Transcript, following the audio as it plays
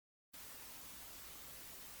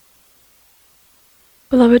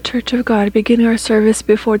Beloved Church of God, beginning our service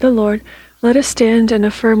before the Lord, let us stand and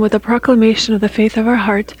affirm with a proclamation of the faith of our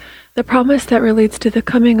heart the promise that relates to the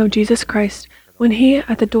coming of Jesus Christ, when he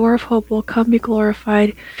at the door of hope will come be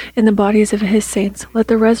glorified in the bodies of his saints. Let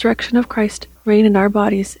the resurrection of Christ reign in our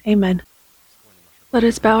bodies. Amen. Let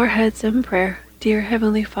us bow our heads in prayer. Dear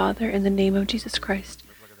Heavenly Father, in the name of Jesus Christ,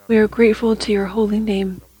 we are grateful to your holy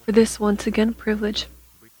name for this once again privilege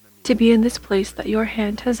to be in this place that your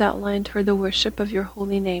hand has outlined for the worship of your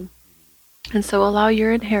holy name. And so allow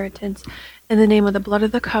your inheritance in the name of the blood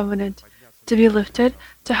of the covenant to be lifted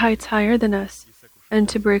to heights higher than us and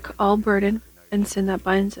to break all burden and sin that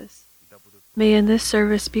binds us. May in this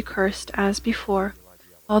service be cursed as before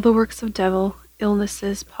all the works of devil,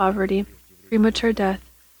 illnesses, poverty, premature death,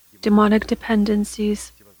 demonic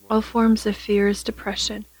dependencies, all forms of fears,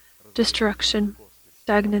 depression, destruction,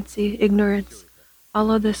 stagnancy, ignorance. All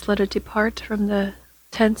of this let it depart from the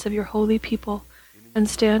tents of your holy people and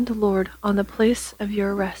stand, Lord, on the place of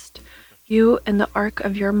your rest, you and the ark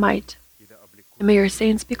of your might. And may your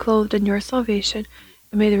saints be clothed in your salvation,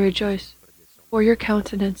 and may they rejoice for your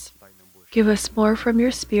countenance. Give us more from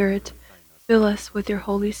your Spirit, fill us with your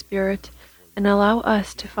Holy Spirit, and allow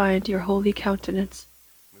us to find your holy countenance.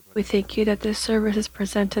 We thank you that this service is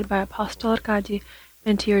presented by Apostle Arkady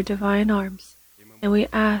into your divine arms, and we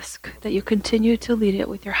ask that you continue to lead it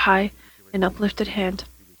with your high and uplifted hand.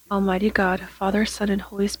 Almighty God, Father, Son, and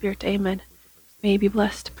Holy Spirit, amen. May you be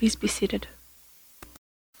blessed. Please be seated.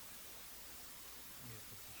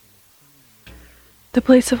 The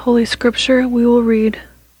place of Holy Scripture, we will read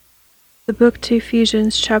the book to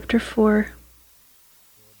Ephesians chapter 4,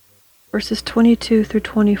 verses 22 through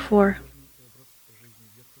 24.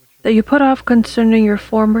 That you put off concerning your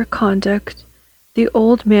former conduct the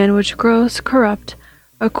old man which grows corrupt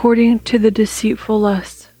according to the deceitful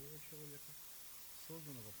lusts,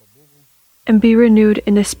 and be renewed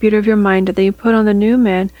in the spirit of your mind, that you put on the new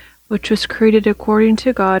man which was created according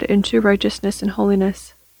to God in true righteousness and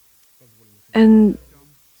holiness. And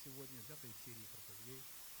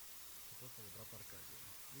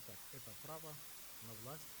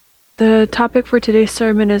the topic for today's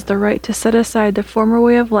sermon is the right to set aside the former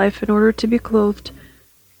way of life in order to be clothed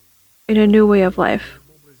in a new way of life.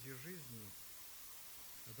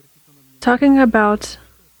 Talking about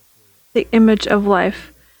the image of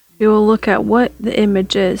life, we will look at what the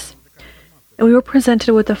image is. And we were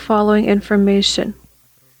presented with the following information: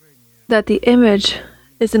 that the image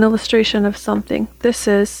is an illustration of something. This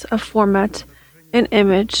is a format, an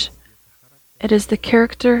image. It is the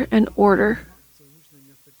character and order.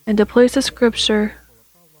 And the place of Scripture,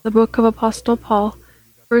 the book of Apostle Paul,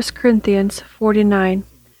 1 Corinthians 49.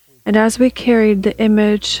 And as we carried the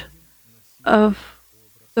image of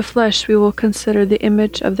the flesh, we will consider the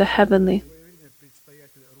image of the heavenly.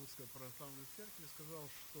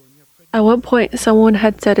 At one point, someone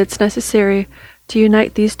had said it's necessary to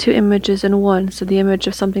unite these two images in one, so the image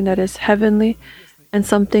of something that is heavenly and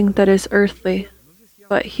something that is earthly.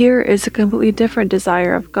 But here is a completely different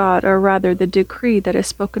desire of God, or rather the decree that is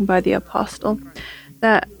spoken by the apostle,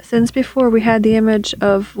 that since before we had the image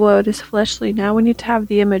of what is fleshly, now we need to have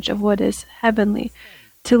the image of what is heavenly,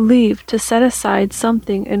 to set aside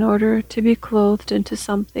something in order to be clothed into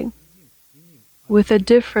something with a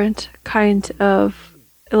different kind of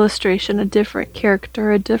illustration, a different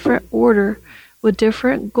character, a different order, with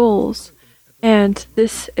different goals, and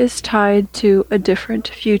this is tied to a different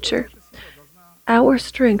future. Our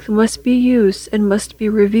strength must be used and must be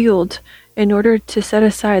revealed in order to set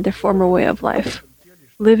aside the former way of life,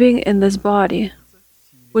 living in this body,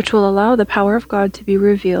 which will allow the power of God to be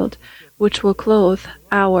revealed, which will clothe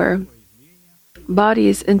our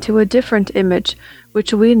bodies into a different image,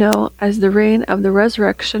 which we know as the reign of the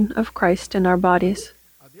resurrection of Christ in our bodies.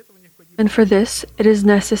 And for this, it is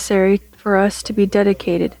necessary for us to be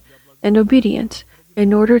dedicated and obedient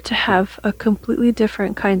in order to have a completely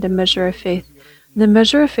different kind of measure of faith. The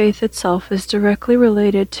measure of faith itself is directly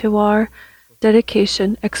related to our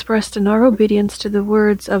dedication expressed in our obedience to the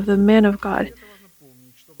words of the man of God.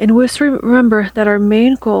 And we must remember that our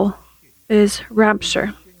main goal is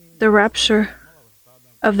rapture, the rapture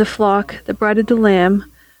of the flock, the bride of the Lamb,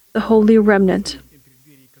 the holy remnant.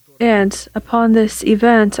 And upon this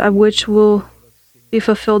event, of which will be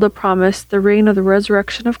fulfilled a promise, the reign of the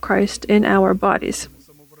resurrection of Christ in our bodies.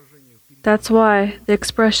 That's why the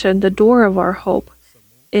expression, the door of our hope,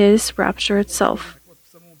 is rapture itself.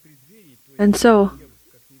 And so,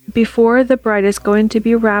 before the bride is going to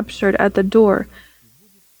be raptured at the door,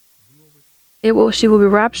 she will be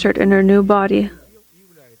raptured in her new body.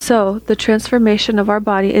 So, the transformation of our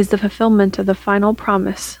body is the fulfillment of the final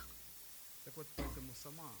promise.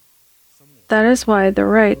 That is why the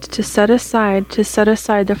right to set aside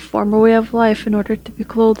the former way of life in order to be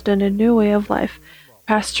clothed in a new way of life,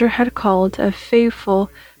 Pastor had called a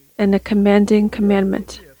faithful and a commanding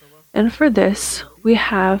commandment. And for this, we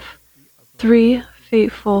have 3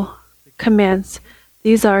 faithful commands.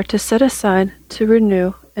 These are to set aside, to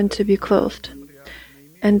renew, and to be clothed.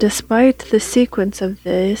 And despite the sequence of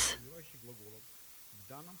these,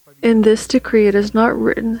 in this decree it is not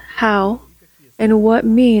written how and what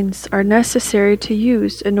means are necessary to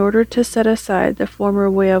use in order to set aside the former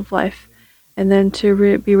way of life, and then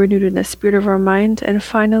to be renewed in the spirit of our mind, and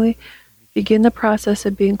finally begin the process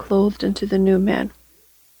of being clothed into the new man.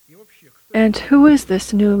 And who is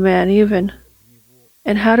this new man even?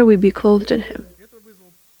 And how do we be clothed in him?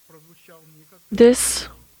 This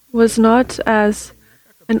was not as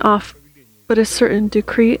an off, but a certain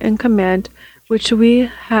decree and command which we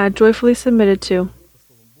had joyfully submitted to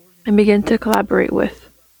and began to collaborate with.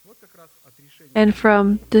 And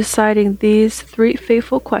from deciding these 3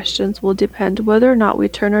 faithful questions will depend whether or not we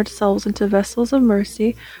turn ourselves into vessels of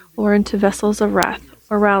mercy or into vessels of wrath,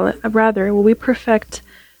 or rather, will we perfect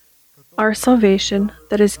our salvation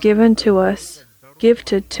that is gifted to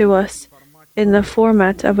us in the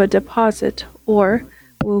format of a deposit, or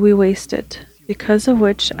will we waste it, because of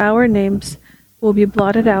which our names will be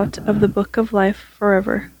blotted out of the book of life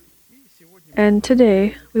forever. And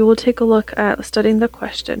today, we will take a look at studying the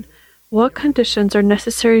question, what conditions are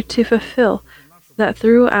necessary to fulfill so that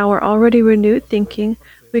through our already renewed thinking,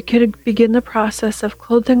 we could begin the process of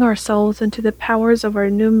clothing ourselves into the powers of our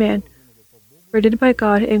new man, created by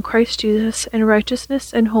God in Christ Jesus in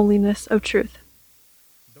righteousness and holiness of truth.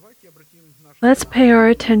 Let's pay our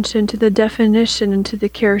attention to the definition and to the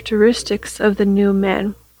characteristics of the new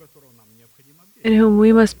man, in whom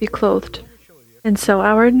we must be clothed. And so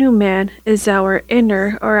our new man is our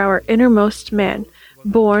inner or our innermost man,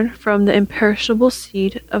 born from the imperishable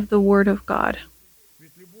seed of the Word of God.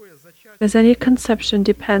 Because any conception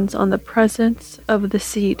depends on the presence of the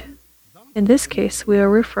seed. In this case, we are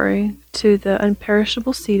referring to the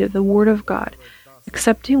imperishable seed of the Word of God,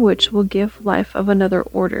 accepting which will give life of another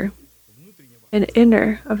order. An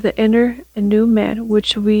inner of the inner and new man,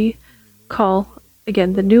 which we call,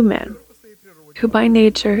 again, the new man, who by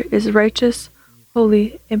nature is righteous,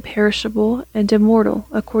 holy, imperishable, and immortal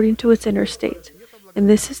according to its inner state. And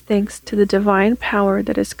this is thanks to the divine power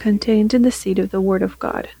that is contained in the seed of the Word of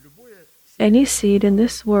God. Any seed in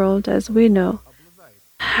this world, as we know,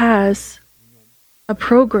 has a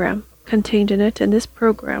program contained in it, and this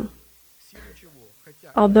program,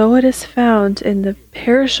 although it is found in the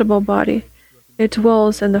perishable body, it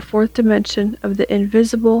dwells in the 4th dimension of the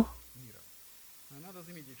invisible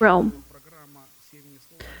realm.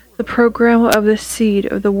 The program of the seed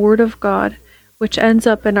of the Word of God, which ends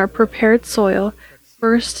up in our prepared soil,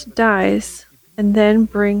 first dies and then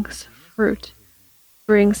brings fruit,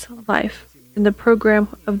 brings life. And the program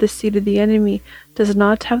of the seed of the enemy does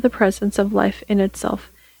not have the presence of life in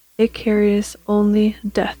itself. It carries only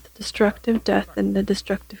death, destructive death, and the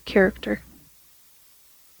destructive character.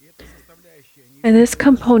 And this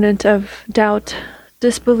component of doubt,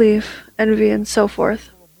 disbelief, envy, and so forth,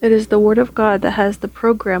 it is the Word of God that has the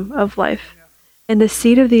program of life, and the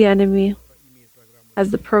seed of the enemy has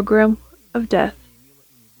the program of death,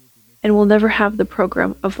 and will never have the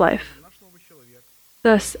program of life.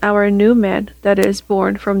 Thus, our new man that is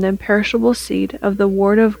born from the imperishable seed of the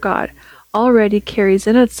Word of God already carries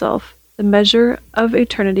in itself the measure of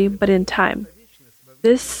eternity, but in time.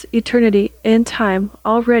 This eternity in time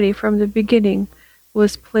already from the beginning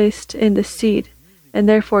was placed in the seed, and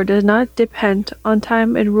therefore does not depend on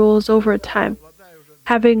time and rules over time,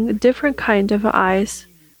 having a different kind of eyes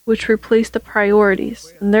which replace the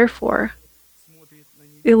priorities, and therefore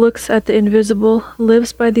it looks at the invisible,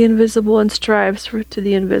 lives by the invisible, and strives to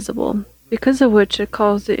the invisible, because of which it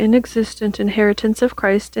calls the inexistent inheritance of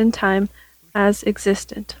Christ in time as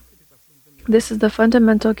existent. This is the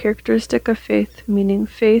fundamental characteristic of faith, meaning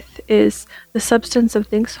faith is the substance of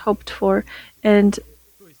things hoped for, and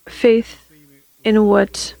faith in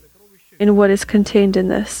what is contained in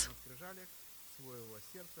this.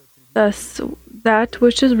 Thus, that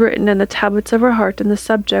which is written in the tablets of our heart and the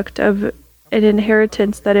subject of an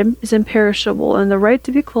inheritance that is imperishable, and the right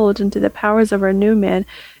to be clothed into the powers of our new man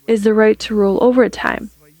is the right to rule over time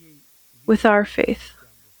with our faith,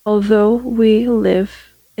 although we live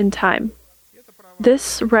in time.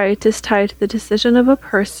 This right is tied to the decision of a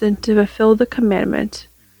person to fulfill the commandment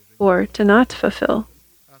or to not fulfill.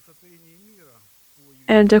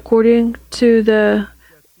 And according to the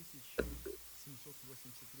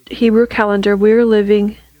Hebrew calendar, we are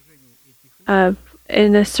living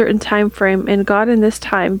in a certain time frame, and God in this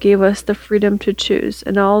time gave us the freedom to choose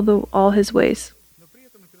in all His ways.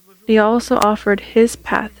 He also offered His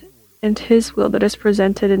path and His will that is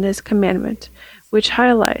presented in His commandment, which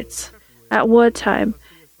highlights at what time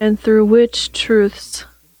and through which truths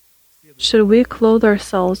should we clothe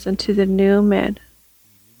ourselves into the new man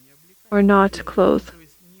or not clothe.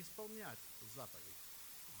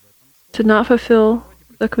 To not fulfill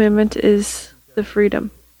the commandment is the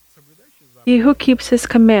freedom. He who keeps his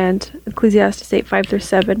command, Ecclesiastes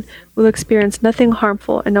 8:5-7, will experience nothing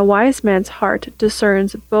harmful, and a wise man's heart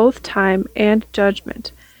discerns both time and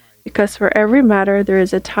judgment. Because for every matter there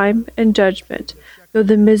is a time and judgment, though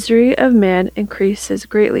the misery of man increases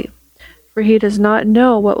greatly. For he does not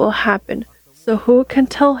know what will happen, so who can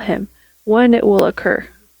tell him when it will occur?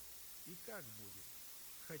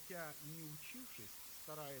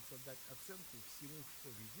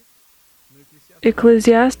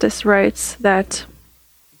 Ecclesiastes writes that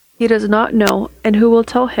he does not know, and who will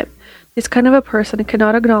tell him? This kind of a person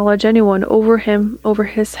cannot acknowledge anyone over him, over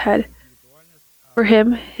his head. For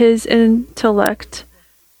him, his intellect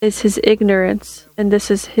is his ignorance, and this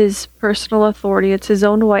is his personal authority. It's his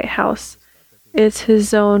own White House. It's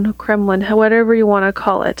his own Kremlin, whatever you want to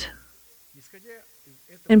call it.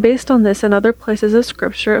 And based on this and other places of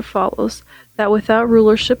Scripture, it follows that without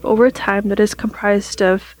rulership over time that is comprised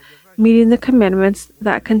of meeting the commandments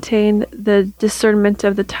that contain the discernment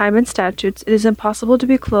of the time and statutes, it is impossible to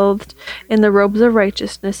be clothed in the robes of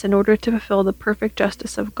righteousness in order to fulfill the perfect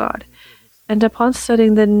justice of God. And upon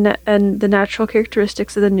studying the natural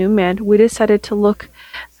characteristics of the new man, we decided to look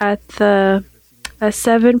at the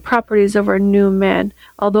 7 properties of our new man,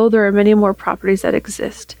 although there are many more properties that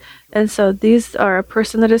exist. And so these are a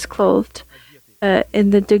person that is clothed in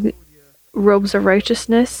the robes of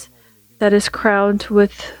righteousness, that is crowned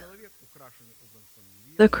with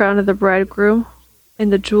the crown of the bridegroom,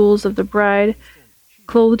 and the jewels of the bride,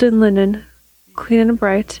 clothed in linen, clean and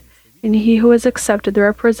bright, and he who has accepted the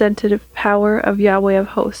representative power of Yahweh of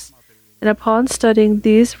hosts. And upon studying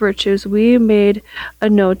these virtues, we made a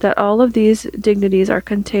note that all of these dignities are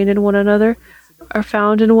contained in one another, are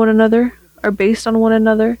found in one another, are based on one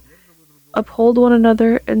another, uphold one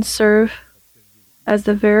another, and serve as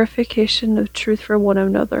the verification of truth for one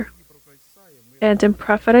another. And in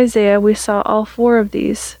Prophet Isaiah, we saw all 4 of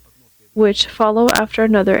these, which follow after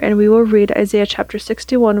another, and we will read Isaiah chapter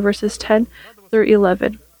 61, verses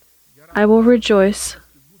 10-11. I will rejoice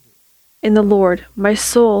in the Lord. My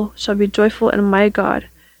soul shall be joyful in my God,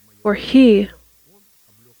 for He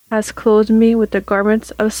has clothed me with the garments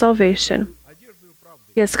of salvation.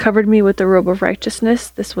 He has covered me with the robe of righteousness.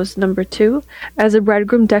 This was number 2. As a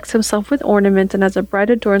bridegroom decks himself with ornament, and as a bride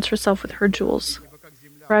adorns herself with her jewels.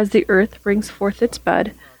 For as the earth brings forth its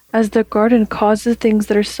bud, as the garden causes things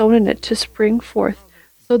that are sown in it to spring forth,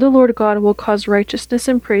 so the Lord God will cause righteousness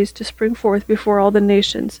and praise to spring forth before all the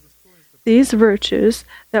nations. These virtues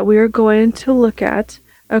that we are going to look at,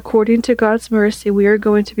 according to God's mercy, we are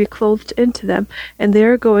going to be clothed into them, and they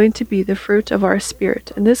are going to be the fruit of our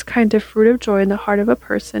spirit. And this kind of fruit of joy in the heart of a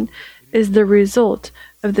person is the result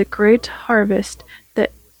of the great harvest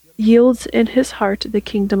that yields in his heart the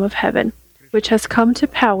kingdom of heaven, which has come to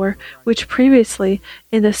power, which previously,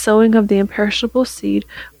 in the sowing of the imperishable seed,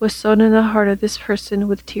 was sown in the heart of this person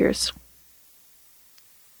with tears.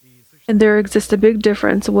 And there exists a big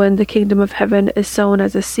difference when the kingdom of heaven is sown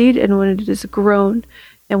as a seed and when it is grown,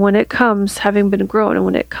 and when it comes, having been grown, and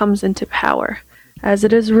when it comes into power. As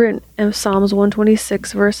it is written in Psalms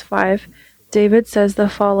 126, verse 5, David says the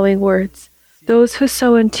following words, "Those who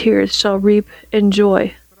sow in tears shall reap in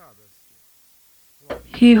joy.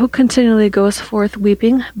 He who continually goes forth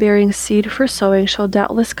weeping, bearing seed for sowing, shall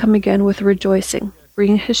doubtless come again with rejoicing,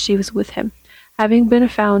 bringing his sheaves with him." Having been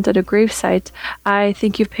found at a gravesite, I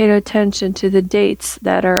think you've paid attention to the dates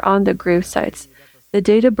that are on the gravesites, the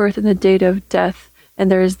date of birth and the date of death, and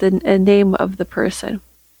there is a name of the person.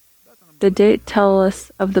 The date tells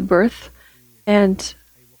us of the birth and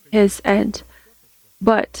his end.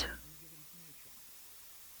 But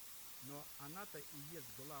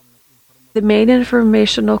the main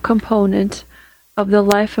informational component of the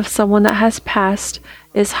life of someone that has passed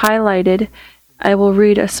is highlighted. I will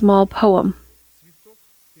read a small poem.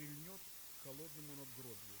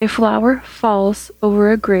 A flower falls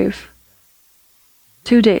over a grave.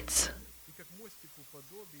 2 dates.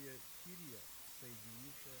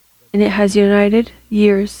 And it has united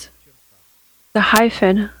years. The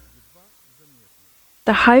hyphen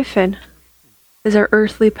is our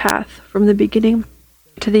earthly path from the beginning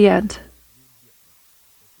to the end.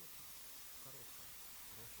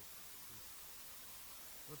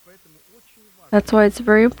 That's why it's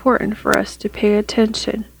very important for us to pay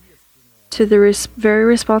attention to the very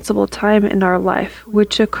responsible time in our life,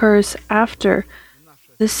 which occurs after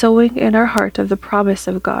the sowing in our heart of the promise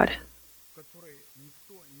of God,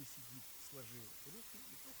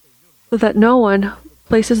 so that no one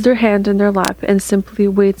places their hand in their lap and simply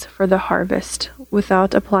waits for the harvest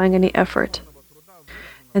without applying any effort.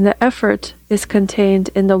 And the effort is contained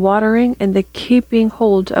in the watering and the keeping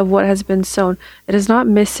hold of what has been sown. It is not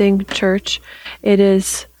missing church. It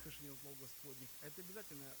is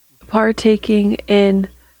partaking in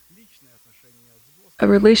a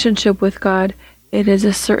relationship with God. It is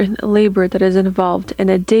a certain labor that is involved in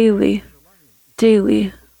a daily.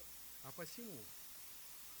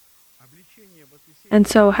 And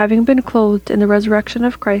so, having been clothed in the resurrection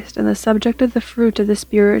of Christ and the subject of the fruit of the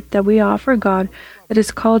Spirit that we offer God, that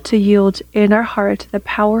is called to yield in our heart the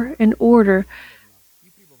power and order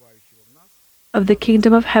of the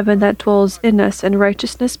kingdom of heaven that dwells in us, in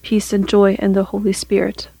righteousness, peace, and joy in the Holy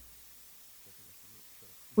Spirit.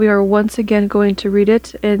 We are once again going to read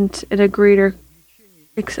it in a greater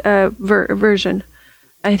version.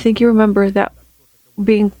 I think you remember that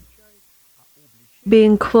being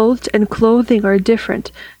clothed and clothing are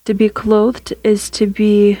different. To be clothed is to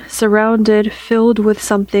be surrounded, filled with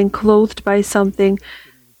something, clothed by something,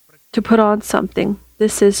 to put on something.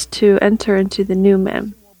 This is to enter into the new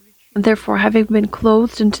man. And therefore, having been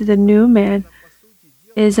clothed into the new man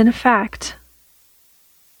is in fact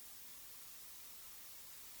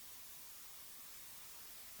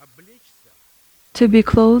to be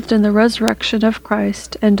clothed in the resurrection of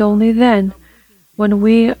Christ, and only then, when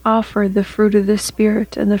we offer the fruit of the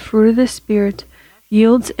Spirit, and the fruit of the Spirit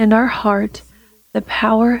yields in our heart the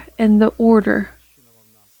power and the order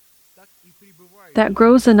that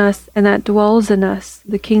grows in us and that dwells in us,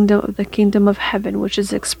 the kingdom of heaven, which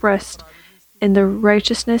is expressed in the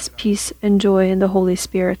righteousness, peace, and joy in the Holy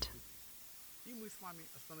Spirit.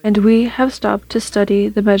 And we have stopped to study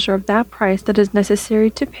the measure of that price that is necessary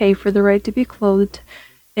to pay for the right to be clothed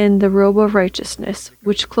in the robe of righteousness,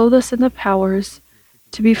 which clothe us in the powers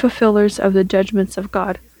to be fulfillers of the judgments of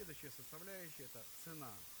God.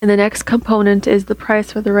 And the next component is the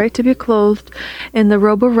price for the right to be clothed in the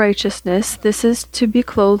robe of righteousness. This is to be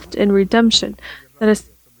clothed in redemption, that is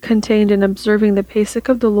contained in observing the Pesach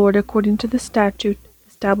of the Lord according to the statute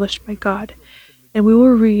established by God. And we will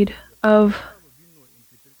read of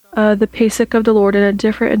the Pesach of the Lord in a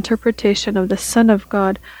different interpretation of the Son of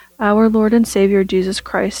God, our Lord and Savior Jesus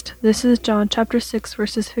Christ. This is John chapter 6,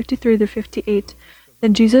 verses 53 to 58.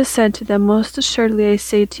 Then Jesus said to them, Most assuredly I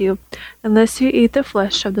say to you, unless you eat the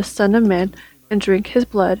flesh of the Son of Man and drink his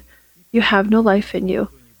blood, you have no life in you.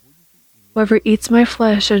 Whoever eats my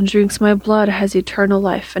flesh and drinks my blood has eternal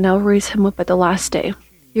life, and I will raise him up at the last day.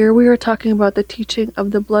 Here we are talking about the teaching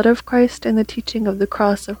of the blood of Christ and the teaching of the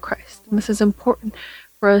cross of Christ. And this is important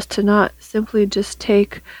for us to not simply just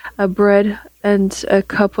take a bread and a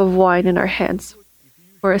cup of wine in our hands.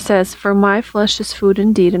 For it says, For my flesh is food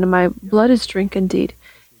indeed, and my blood is drink indeed.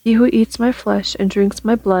 He who eats my flesh and drinks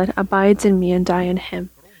my blood abides in me, and I in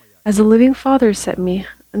him. As the living Father sent me,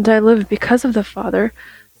 and I live because of the Father,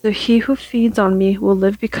 so he who feeds on me will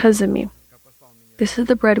live because of me. This is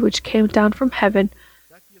the bread which came down from heaven,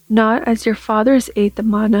 not as your fathers ate the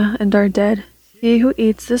manna and are dead. He who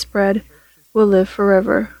eats this bread will live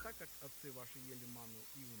forever.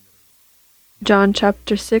 John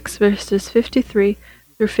chapter 6, verses 53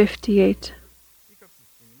 through 58.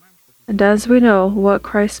 And as we know what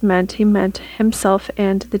Christ meant, he meant himself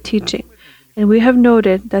and the teaching. And we have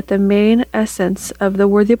noted that the main essence of the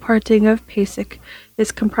worthy parting of Pesach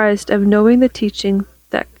is comprised of knowing the teaching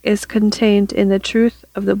that is contained in the truth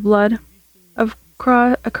of the blood of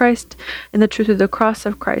Christ and the truth of the cross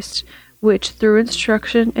of Christ, which, through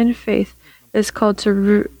instruction and faith, is called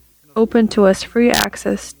to open to us free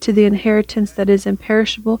access to the inheritance that is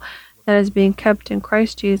imperishable, that is being kept in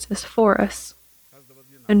Christ Jesus for us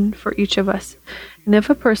and for each of us. And if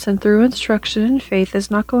a person, through instruction and faith,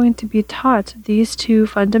 is not going to be taught these two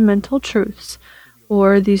fundamental truths,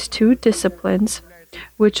 or these two disciplines,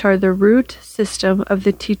 which are the root system of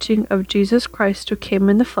the teaching of Jesus Christ who came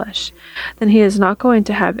in the flesh, then he is not going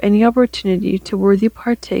to have any opportunity to worthy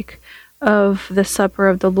partake of the supper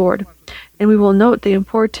of the Lord. And we will note the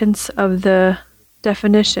importance of the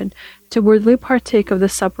definition. To worthily partake of the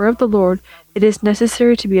supper of the Lord, it is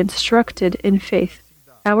necessary to be instructed in faith.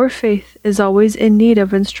 Our faith is always in need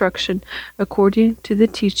of instruction according to the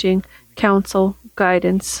teaching, counsel,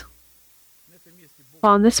 guidance.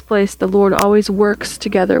 Upon this place, the Lord always works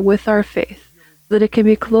together with our faith, so that it can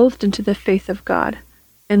be clothed into the faith of God.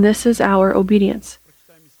 And this is our obedience.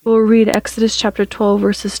 We'll read Exodus chapter 12,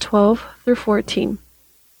 verses 12 through 14.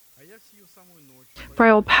 For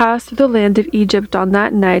I will pass through the land of Egypt on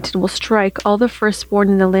that night, and will strike all the firstborn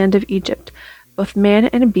in the land of Egypt, both man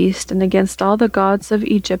and beast, and against all the gods of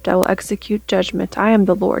Egypt I will execute judgment. I am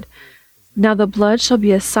the Lord. Now the blood shall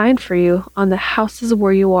be a sign for you on the houses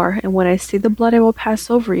where you are, and when I see the blood I will pass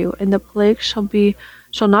over you, and the plague shall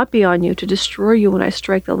not be on you to destroy you when I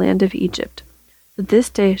strike the land of Egypt. So this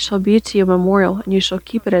day shall be to you a memorial, and you shall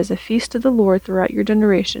keep it as a feast to the Lord throughout your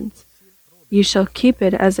generations. You shall keep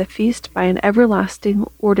it as a feast by an everlasting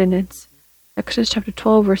ordinance. Exodus chapter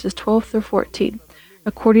 12, verses 12 through 14.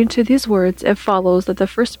 According to these words, it follows that the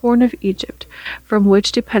firstborn of Egypt, from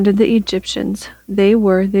which depended the Egyptians, they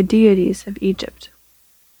were the deities of Egypt.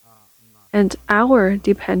 And our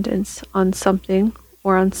dependence on something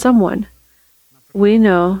or on someone, we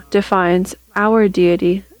know, defines our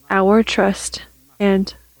deity, our trust,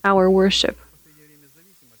 and our worship.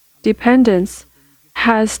 Dependence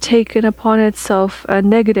has taken upon itself a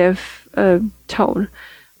negative tone.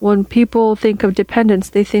 When people think of dependence,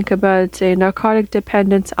 they think about a narcotic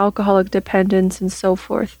dependence, alcoholic dependence, and so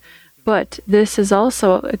forth. But this is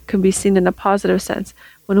also, it can be seen in a positive sense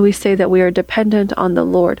when we say that we are dependent on the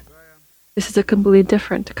Lord. This is a completely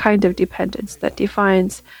different kind of dependence that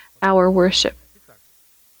defines our worship.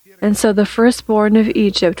 And so the firstborn of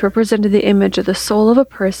Egypt represented the image of the soul of a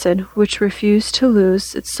person which refused to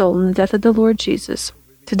lose its soul in the death of the Lord Jesus,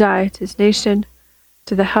 to die to his nation,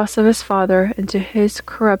 to the house of his father, and to his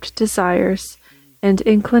corrupt desires and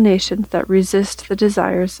inclinations that resist the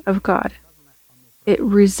desires of God. It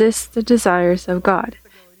resists the desires of God,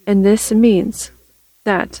 and this means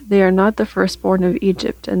that they are not the firstborn of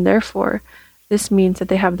Egypt, and therefore this means that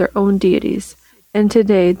they have their own deities. And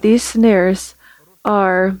today these snares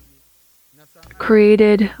are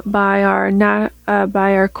created by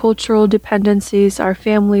our cultural dependencies, our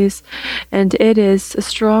families, and it is a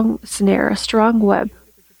strong snare, a strong web.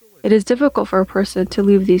 It is difficult for a person to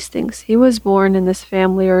leave these things. He was born in this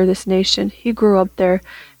family or this nation. He grew up there.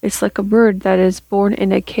 It's like a bird that is born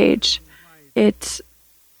in a cage. It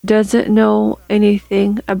doesn't know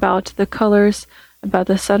anything about the colors, about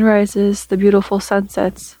the sunrises, the beautiful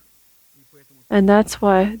sunsets. And that's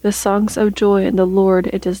why the songs of joy in the Lord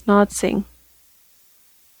it does not sing.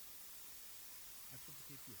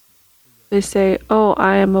 They say, "Oh,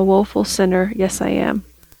 I am a woeful sinner." Yes, I am.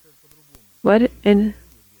 But in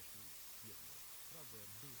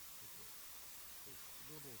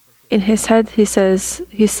his head, he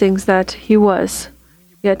sings that he was,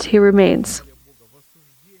 yet he remains.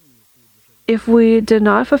 If we did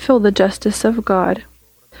not fulfill the justice of God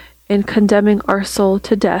in condemning our soul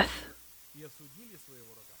to death,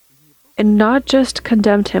 and not just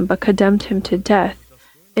condemned him, but condemned him to death,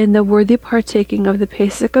 in the worthy partaking of the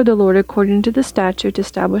Pesach of the Lord according to the statute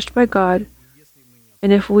established by God,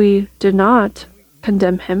 and if we do not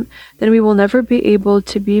condemn him, then we will never be able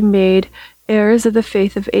to be made heirs of the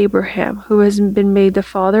faith of Abraham, who has been made the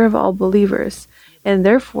father of all believers, and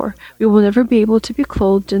therefore we will never be able to be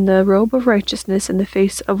clothed in the robe of righteousness in the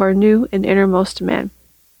face of our new and innermost man.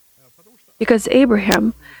 Because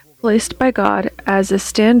Abraham, placed by God as a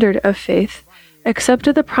standard of faith,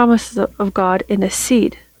 accepted the promises of God in a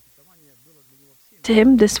seed. To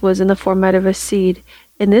him, this was in the format of a seed,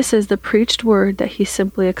 and this is the preached word that he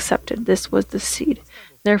simply accepted. This was the seed.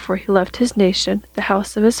 Therefore, he left his nation, the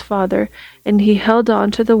house of his father, and he held on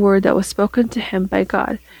to the word that was spoken to him by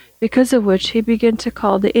God, because of which he began to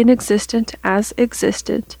call the inexistent as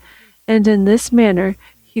existent, and in this manner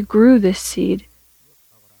he grew this seed.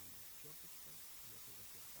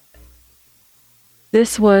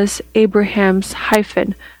 This was Abraham's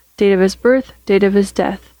hyphen, date of his birth, date of his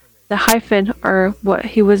death. The hyphen are what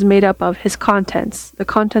he was made up of, his contents, the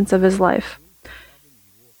contents of his life.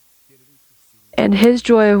 And his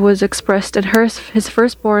joy was expressed in his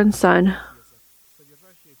firstborn son.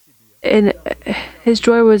 And his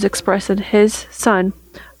joy was expressed in his son,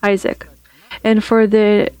 Isaac. And for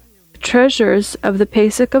the treasures of the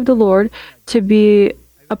Pesach of the Lord to be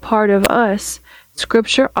a part of us,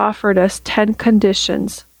 Scripture offered us 10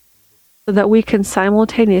 conditions so that we can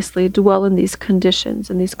simultaneously dwell in these conditions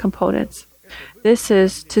and these components. This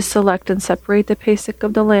is to select and separate the Pesach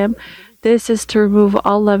of the lamb. This is to remove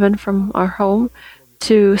all leaven from our home,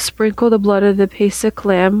 to sprinkle the blood of the Pesach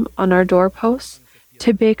lamb on our doorposts,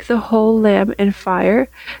 to bake the whole lamb in fire,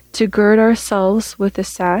 to gird ourselves with a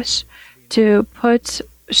sash, to put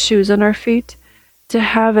shoes on our feet, to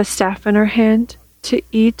have a staff in our hand, to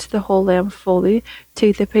eat the whole lamb fully, to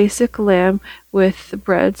eat the Pesach lamb with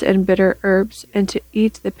breads and bitter herbs, and to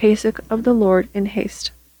eat the Pesach of the Lord in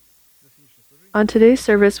haste. On today's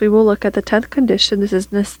service, we will look at the 10th condition. This is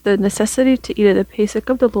the necessity to eat of the Pesach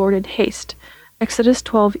of the Lord in haste. Exodus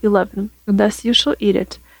 12:11. And thus you shall eat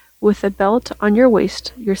it, with a belt on your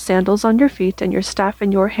waist, your sandals on your feet, and your staff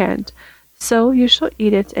in your hand. So you shall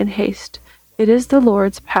eat it in haste. It is the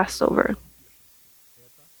Lord's Passover.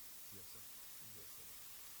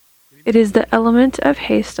 It is the element of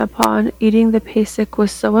haste upon eating the Pesach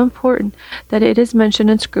was so important that it is mentioned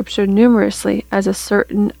in Scripture numerously as a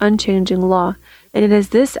certain unchanging law. And it is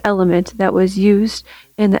this element that was used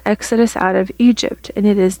in the Exodus out of Egypt. And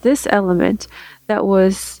it is this element that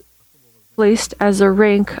was placed as a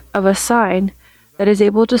rank of a sign that is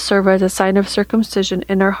able to serve as a sign of circumcision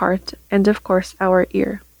in our heart and, of course, our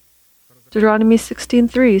ear. Deuteronomy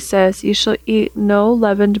 16:3 says, "You shall eat no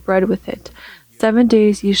leavened bread with it. 7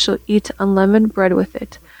 days you shall eat unleavened bread with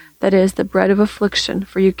it, that is, the bread of affliction,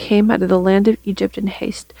 for you came out of the land of Egypt in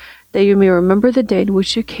haste, that you may remember the day in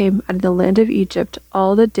which you came out of the land of Egypt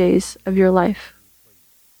all the days of your life."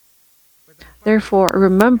 Therefore, a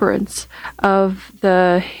remembrance of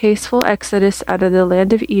the hasteful exodus out of the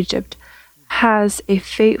land of Egypt has a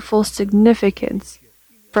fateful significance,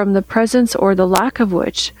 from the presence or the lack of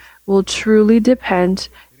which will truly depend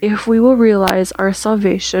if we will realize our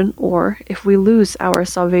salvation or if we lose our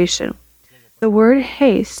salvation. The word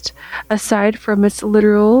haste, aside from its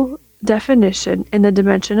literal definition in the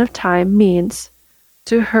dimension of time, means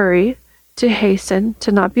to hurry, to hasten,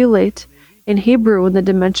 to not be late. In Hebrew, in the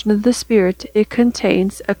dimension of the Spirit, it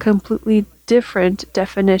contains a completely different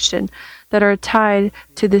definition that are tied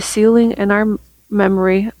to the sealing in our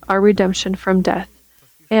memory, our redemption from death.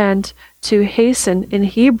 And to hasten in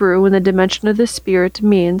Hebrew in the dimension of the Spirit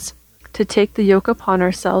means to take the yoke upon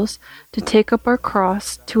ourselves, to take up our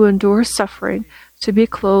cross, to endure suffering, to be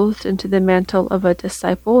clothed into the mantle of a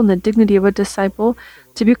disciple and the dignity of a disciple,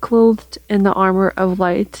 to be clothed in the armor of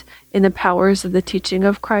light, in the powers of the teaching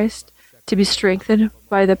of Christ, to be strengthened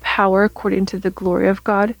by the power according to the glory of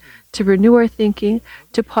God, to renew our thinking,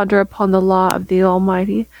 to ponder upon the law of the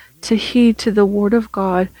Almighty, to heed to the word of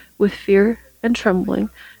God with fear and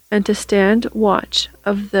trembling, and to stand watch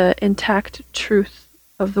of the intact truth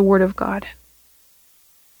of the Word of God.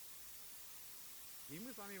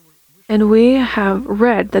 And we have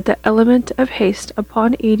read that the element of haste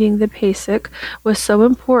upon eating the Pesach was so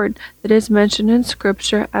important that it is mentioned in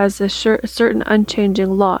Scripture as a certain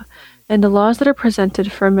unchanging law. And the laws that are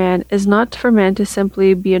presented for man is not for man to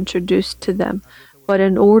simply be introduced to them, but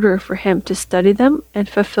in order for him to study them and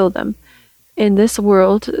fulfill them. In this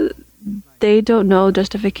world, they don't know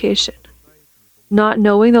justification. Not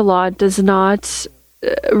knowing the law does not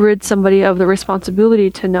rid somebody of the responsibility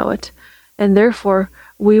to know it. And therefore,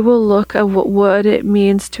 we will look at what it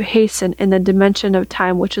means to hasten in the dimension of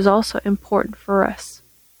time, which is also important for us.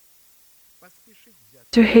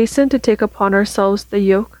 To hasten to take upon ourselves the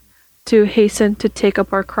yoke, to hasten to take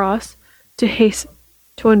up our cross, to hasten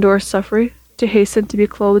to endure suffering, to hasten to be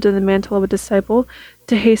clothed in the mantle of a disciple,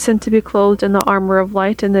 to hasten to be clothed in the armor of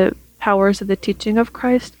light and the powers of the teaching of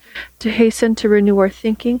Christ, to hasten to renew our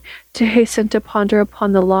thinking, to hasten to ponder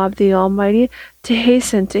upon the law of the Almighty, to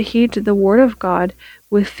hasten to heed the word of God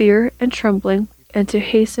with fear and trembling, and to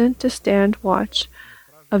hasten to stand watch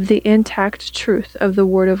of the intact truth of the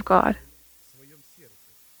word of God,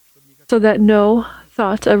 so that no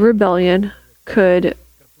thought of rebellion could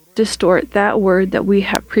distort that word that we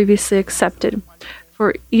have previously accepted.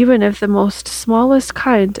 For even if the most smallest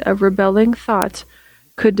kind of rebelling thought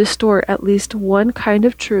could distort at least one kind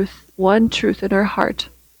of truth, one truth in our heart,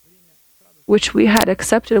 which we had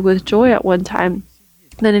accepted with joy at one time,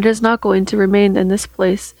 then it is not going to remain in this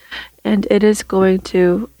place, and it is going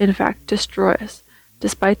to, in fact, destroy us,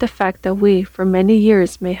 despite the fact that we, for many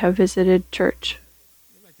years, may have visited church.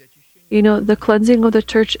 You know, the cleansing of the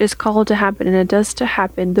church is called to happen, and it does to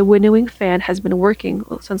happen. The winnowing fan has been working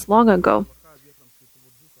since long ago.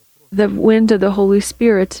 The wind of the Holy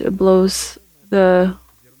Spirit blows the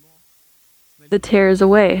tares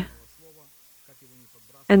away,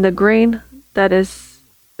 and the grain that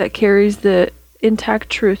carries the intact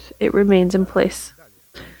truth, it remains in place.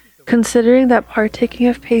 Considering that partaking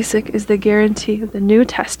of Pesach is the guarantee of the New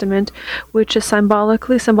Testament, which is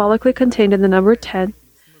symbolically contained in the number 10,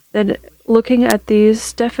 then looking at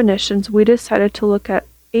these definitions, we decided to look at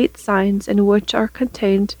 8 signs in which are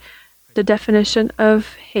contained the definition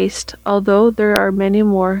of haste, although there are many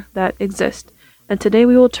more that exist. And today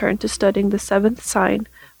we will turn to studying the 7th sign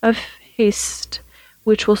of haste,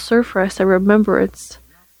 which will serve for us a remembrance,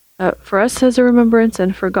 for us as a remembrance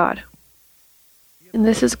and for God. And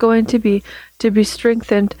this is going to be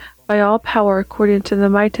strengthened by all power according to the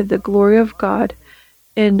might of the glory of God,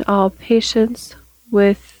 in all patience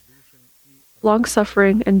with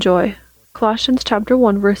long-suffering, and joy. Colossians chapter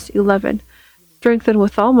 1, verse 11. Strengthened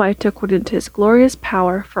with all might according to his glorious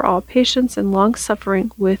power for all patience and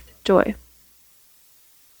long-suffering with joy.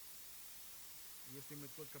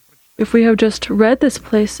 If we have just read this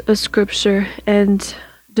place of Scripture and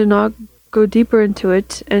do not go deeper into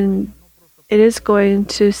it, and it is going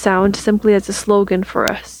to sound simply as a slogan for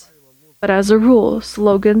us. But as a rule,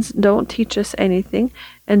 slogans don't teach us anything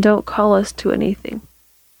and don't call us to anything.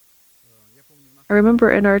 I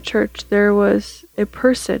remember in our church there was a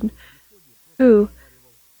person who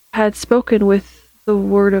had spoken with the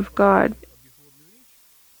Word of God.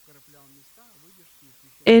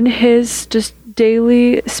 In his just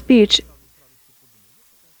daily speech,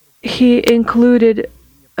 he included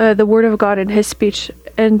the Word of God in his speech,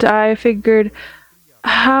 and I figured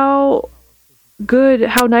how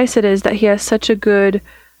nice it is that he has such a good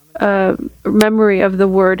memory of the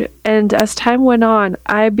Word. And as time went on,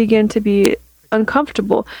 I began to be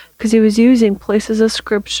uncomfortable because he was using places of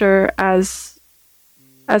Scripture as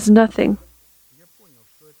nothing.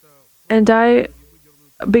 And I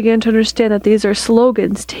began to understand that these are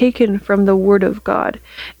slogans taken from the Word of God.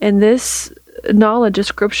 And this knowledge of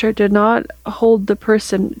Scripture did not hold the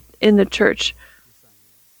person in the church.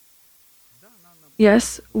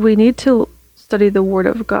 Yes, we need to study the Word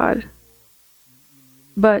of God.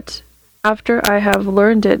 But after I have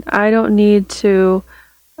learned it, I don't need to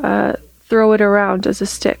throw it around as a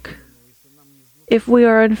stick. If we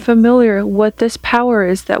are unfamiliar what this power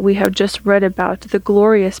is that we have just read about, the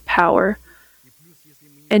glorious power,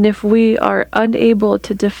 and if we are unable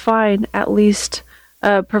to define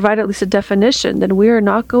provide at least a definition, then we are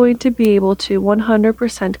not going to be able to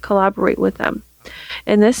 100% collaborate with them.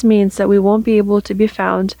 And this means that we won't be able to be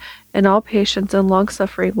found in all patience and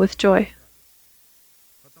long-suffering with joy.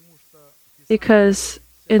 Because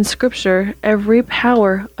in Scripture, every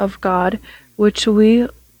power of God, which we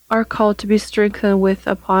are called to be strengthened with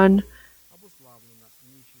upon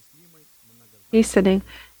hastening,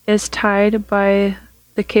 is tied by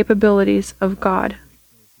the capabilities of God.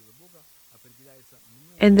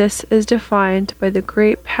 And this is defined by the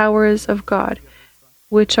great powers of God,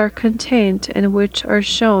 which are contained and which are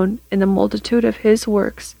shown in the multitude of his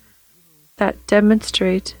works that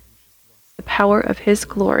demonstrate the power of his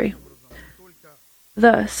glory.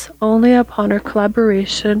 Thus, only upon our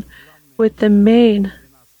collaboration with the main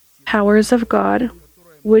powers of God,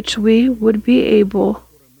 which we would be able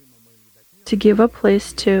to give a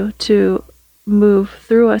place to move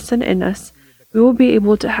through us and in us, we will be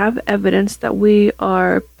able to have evidence that we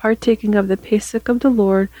are partaking of the Pesach of the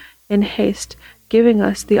Lord in haste, giving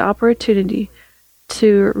us the opportunity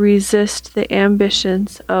to resist the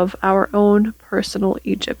ambitions of our own personal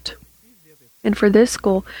Egypt. And for this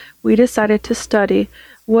goal, we decided to study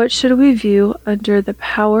what should we view under the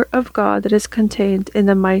power of God that is contained in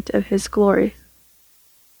the might of his glory.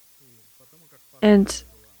 And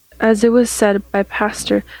as it was said by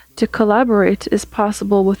Pastor, to collaborate is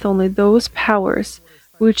possible with only those powers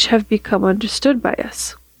which have become understood by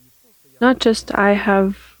us. Not just I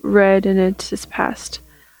have read and it is past.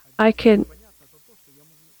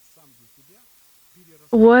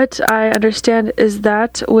 What I understand is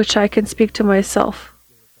that which I can speak to myself.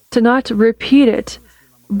 To not repeat it,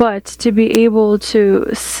 but to be able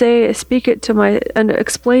to speak it to and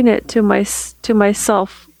explain it to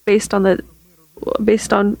myself based on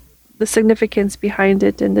the significance behind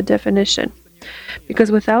it and the definition.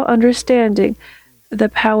 Because without understanding the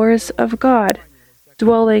powers of God,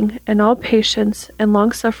 dwelling in all patience and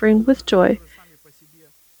long-suffering with joy,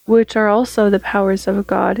 which are also the powers of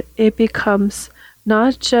God, it becomes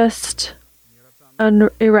not just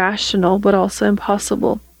irrational, but also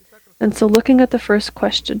impossible. And so looking at the first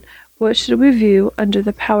question, what should we view under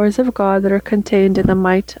the powers of God that are contained in the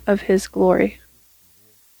might of his glory?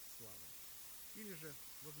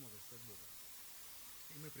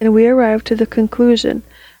 And we arrive to the conclusion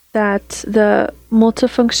that the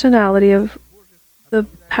multifunctionality of the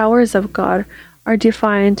powers of God are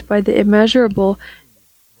defined by the immeasurable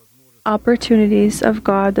opportunities of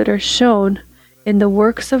God that are shown in the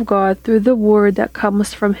works of God through the word that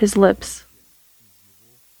comes from his lips.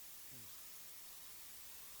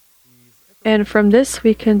 And from this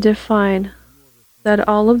we can define that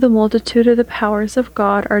all of the multitude of the powers of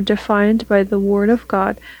God are defined by the word of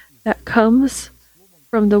God that comes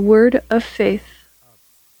from the word of faith,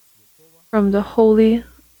 from the holy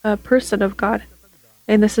person of God.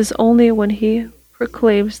 And this is only when he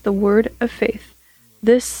proclaims the word of faith.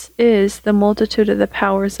 This is the multitude of the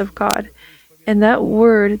powers of God. And that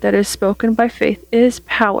word that is spoken by faith is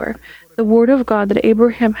power. The word of God that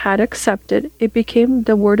Abraham had accepted, it became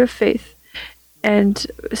the word of faith. and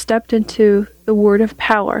stepped into the word of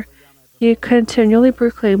power, he continually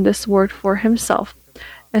proclaimed this word for himself,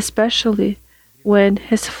 especially when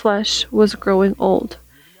his flesh was growing old.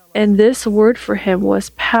 And this word for him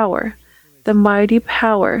was power, the mighty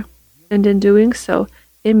power, and in doing so,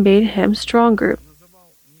 it made him stronger.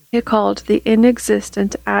 He called the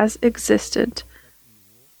inexistent as existent,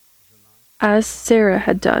 as Sarah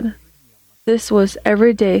had done. This was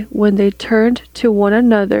every day when they turned to one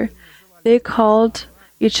another. They called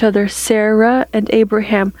each other Sarah and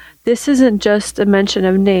Abraham. This isn't just a mention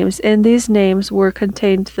of names. In these names were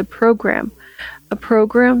contained the program, a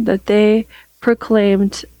program that they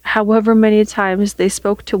proclaimed however many times they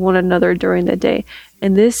spoke to one another during the day.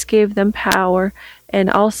 And this gave them power, and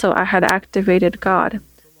also I had activated God.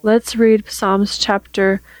 Let's read Psalms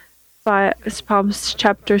chapter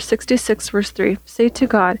 66, verse 3. Say to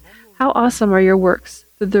God, how awesome are your works!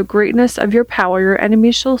 Through the greatness of your power, your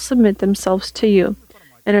enemies shall submit themselves to you.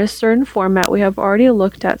 In a certain format, we have already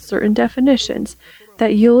looked at certain definitions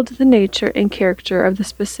that yield the nature and character of the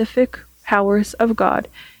specific powers of God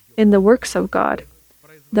in the works of God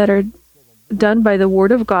that are done by the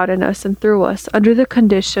Word of God in us and through us, under the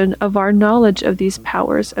condition of our knowledge of these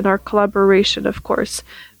powers and our collaboration, of course,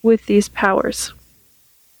 with these powers.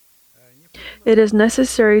 It is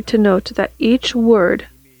necessary to note that each word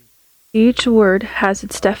has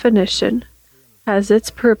its definition, has its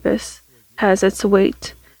purpose, has its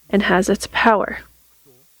weight, and has its power.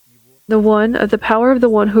 The power of the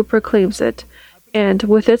one who proclaims it, and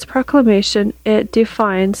with its proclamation, it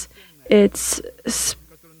defines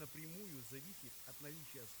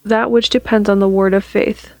that which depends on the word of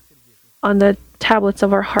faith, on the tablets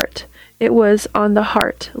of our heart. It was on the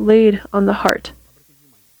heart, laid on the heart.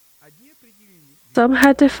 Some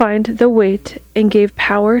had defined the weight and gave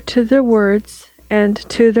power to their words and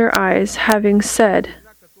to their eyes, having said,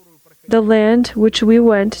 the land which we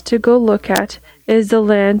went to go look at is the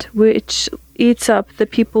land which eats up the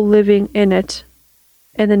people living in it,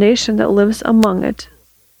 and the nation that lives among it.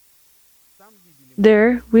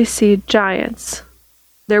 There we saw giants.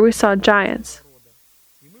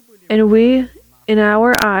 And we, in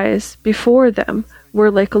our eyes, before them,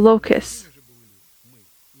 were like locusts.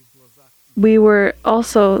 We were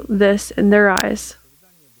also this in their eyes.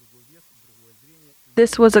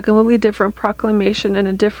 This was a completely different proclamation and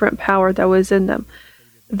a different power that was in them.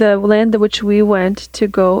 The land which we went to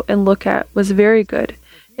go and look at was very good.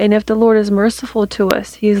 And if the Lord is merciful to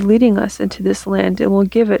us, He is leading us into this land and will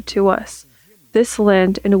give it to us. This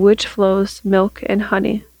land in which flows milk and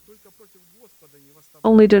honey.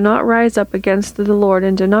 Only do not rise up against the Lord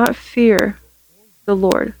and do not fear the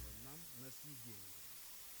Lord.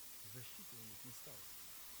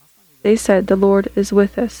 They said, the Lord is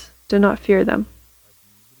with us. Do not fear them.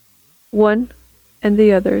 One and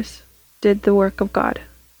the others did the work of God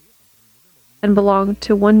and belonged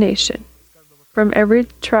to one nation. From every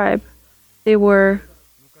tribe, they were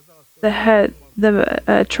the heads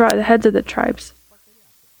of the tribes.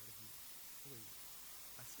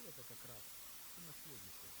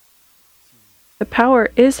 The power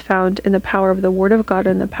is found in the power of the Word of God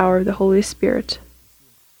and the power of the Holy Spirit.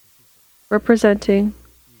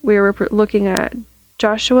 We are looking at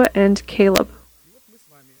Joshua and Caleb.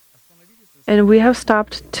 And we have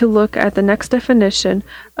stopped to look at the next definition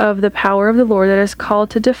of the power of the Lord that is called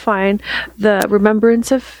to define the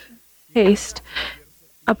remembrance of haste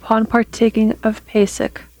upon partaking of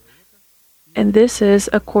Pesach. And this is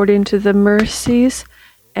according to the mercies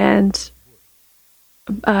and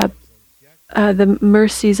the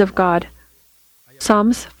mercies of God.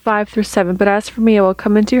 Psalms 5-7. But as for me, I will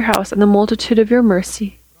come into your house in the multitude of your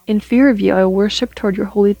mercy. In fear of you, I will worship toward your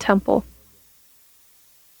holy temple.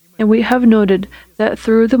 And we have noted that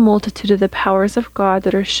through the multitude of the powers of God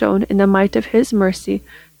that are shown in the might of His mercy,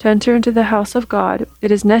 to enter into the house of God,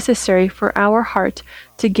 it is necessary for our heart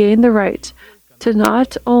to gain the right to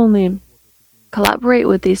not only collaborate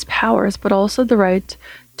with these powers, but also the right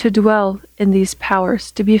to dwell in these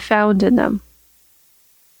powers, to be found in them.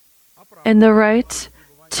 And the right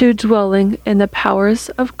to dwelling in the powers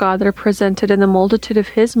of God that are presented in the multitude of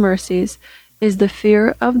His mercies is the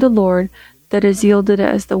fear of the Lord that is yielded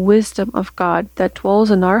as the wisdom of God that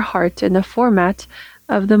dwells in our heart in the format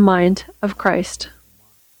of the mind of Christ,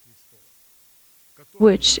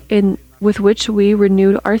 with which we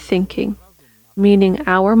renewed our thinking, meaning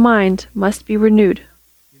our mind must be renewed.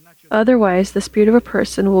 Otherwise, the spirit of a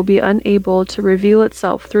person will be unable to reveal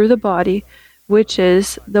itself through the body, which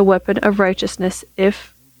is the weapon of righteousness,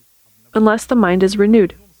 unless the mind is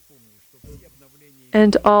renewed.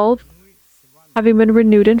 And all having been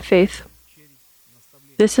renewed in faith,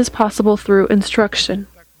 this is possible through instruction.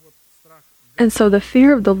 And so the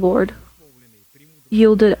fear of the Lord,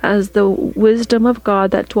 yielded as the wisdom of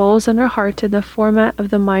God that dwells in our heart in the format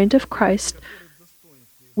of the mind of Christ,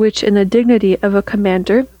 which in the dignity of a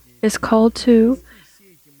commander is called to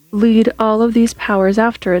lead all of these powers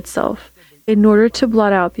after itself, in order to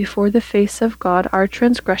blot out before the face of God our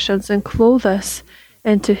transgressions and clothe us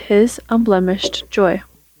into His unblemished joy.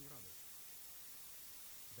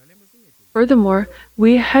 Furthermore,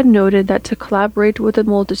 we had noted that to collaborate with the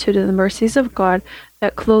multitude in the mercies of God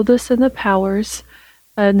that clothe us in the powers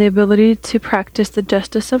and the ability to practice the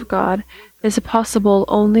justice of God is possible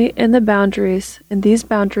only in the boundaries, and these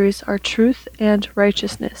boundaries are truth and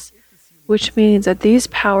righteousness, which means that these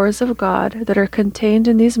powers of God that are contained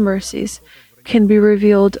in these mercies can be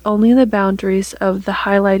revealed only in the boundaries of the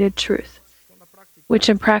highlighted truth, which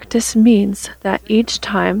in practice means that each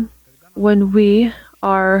time when we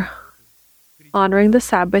are honoring the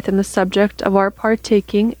Sabbath and the subject of our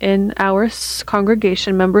partaking in our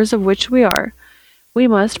congregation, members of which we are, we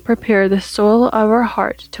must prepare the soil of our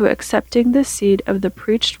heart to accepting the seed of the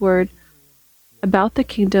preached word about the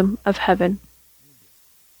kingdom of heaven.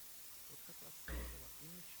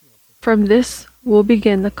 From this will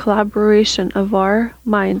begin the collaboration of our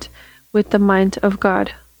mind with the mind of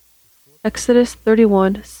God. Exodus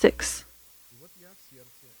 31:6.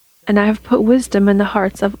 And I have put wisdom in the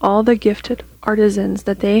hearts of all the gifted artisans,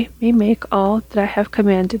 that they may make all that I have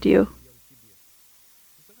commanded you.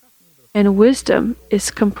 And wisdom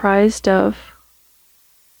is comprised of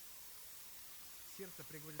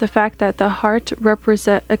the fact that the heart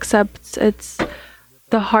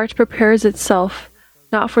the heart prepares itself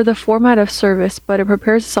not for the format of service, but it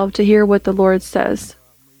prepares itself to hear what the Lord says.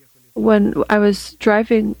 When I was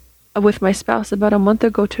driving with my spouse about a month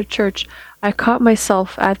ago to church, I caught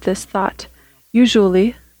myself at this thought.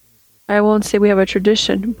 Usually, I won't say we have a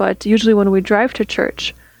tradition, but usually when we drive to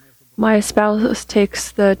church, my spouse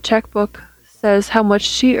takes the checkbook, says how much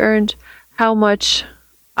she earned, how much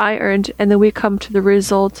I earned, and then we come to the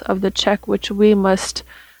result of the check which we must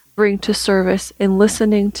bring to service. In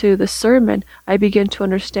listening to the sermon, I begin to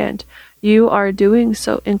understand. You are doing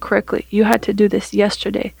so incorrectly. You had to do this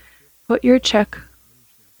yesterday. Put your check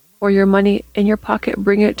or your money in your pocket,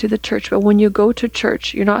 bring it to the church. But when you go to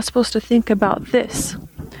church, you're not supposed to think about this.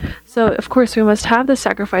 So, of course, we must have the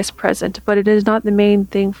sacrifice present, but it is not the main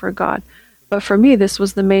thing for God. But for me, this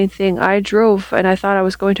was the main thing. I drove and I thought I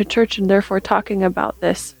was going to church and therefore talking about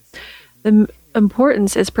this. The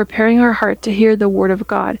importance is preparing our heart to hear the word of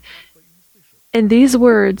God. In these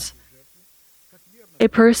words, a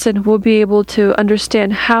person will be able to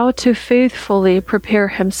understand how to faithfully prepare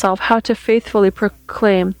himself, how to faithfully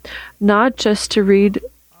proclaim, not just to read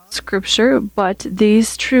scripture, but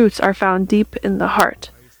these truths are found deep in the heart.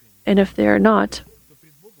 And if they are not,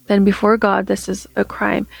 then before God, this is a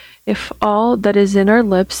crime. If all that is in our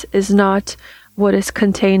lips is not what is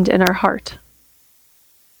contained in our heart.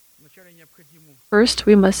 First,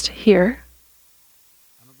 we must hear.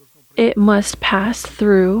 It must pass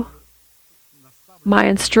through my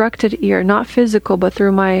instructed ear, not physical, but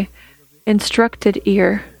through my instructed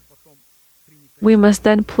ear. We must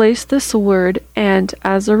then place this word, and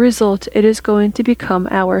as a result, it is going to become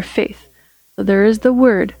our faith. So there is the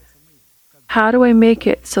word. How do I make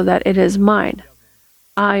it so that it is mine?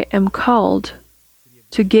 I am called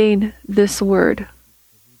to gain this word.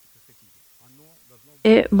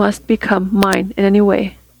 It must become mine in any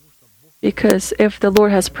way. Because if the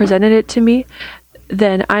Lord has presented it to me,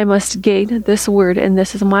 then I must gain this word, and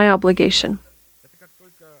this is my obligation.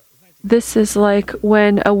 This is like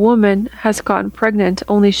when a woman has gotten pregnant,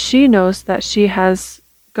 only she knows that she has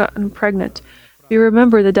gotten pregnant. You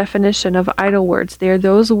remember the definition of idle words. They are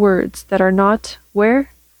those words that are not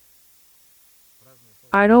where?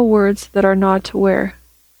 Idle words that are not where?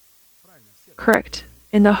 Correct.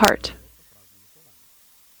 In the heart.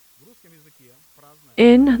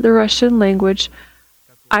 In the Russian language,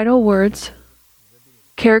 idle words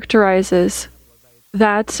characterizes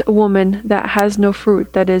that woman that has no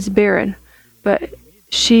fruit, that is barren. But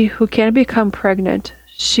she who can become pregnant,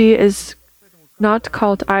 she is not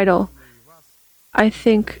called idle. I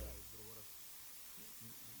think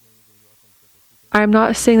I'm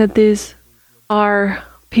not saying that these are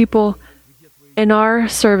people in our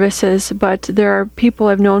services, but there are people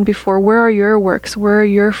I've known before. Where are your works? Where are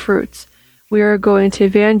your fruits? We are going to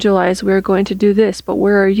evangelize. We are going to do this, but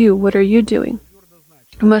where are you? What are you doing?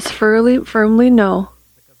 We must firmly know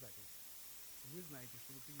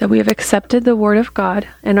that we have accepted the word of God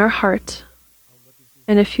in our heart.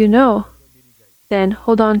 And if you know, then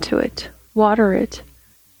hold on to it. Water it.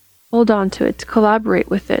 Hold on to it. Collaborate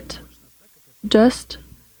with it. Just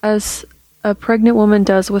as a pregnant woman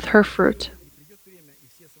does with her fruit.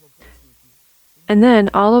 And then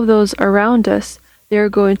all of those around us, they're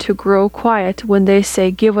going to grow quiet when they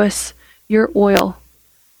say, "Give us your oil."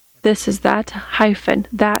 This is that hyphen,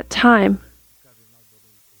 that time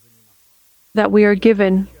that we are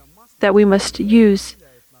given, that we must use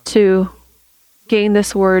to gain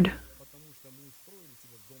this word.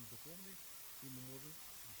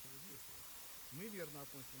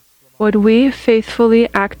 When we faithfully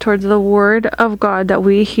act towards the word of God that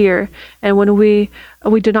we hear, and when we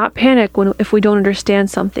do not panic if we don't understand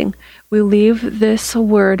something, we leave this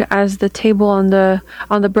word as the table on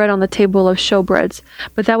the bread on the table of showbreads.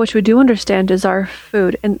 But that which we do understand is our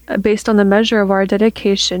food, and based on the measure of our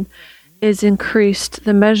dedication is increased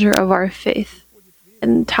the measure of our faith.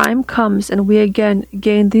 And time comes and we again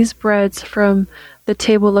gain these breads from the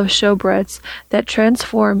table of showbreads that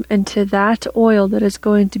transform into that oil that is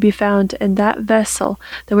going to be found in that vessel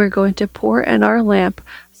that we're going to pour in our lamp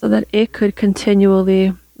so that it could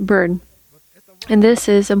continually burn. And this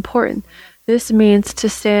is important. This means to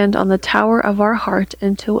stand on the tower of our heart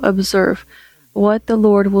and to observe what the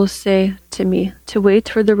Lord will say to me, to wait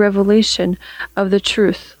for the revelation of the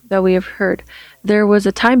truth that we have heard. There was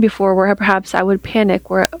a time before where perhaps I would panic,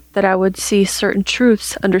 that I would see certain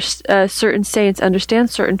truths, certain saints understand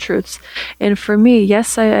certain truths. And for me,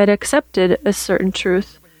 yes, I had accepted a certain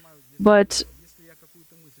truth, but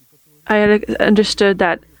I had understood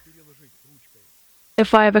that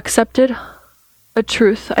if I have accepted a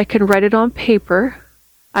truth, I can write it on paper,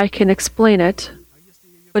 I can explain it.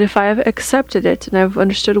 But if I have accepted it and I've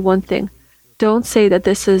understood one thing, don't say that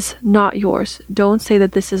this is not yours. Don't say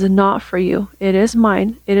that this is not for you. It is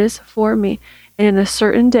mine. It is for me. And in a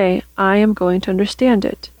certain day, I am going to understand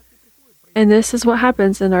it. And this is what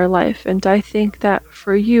happens in our life. And I think that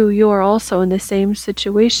for you, you are also in the same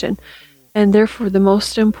situation. And therefore, the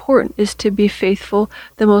most important is to be faithful.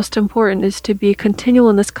 The most important is to be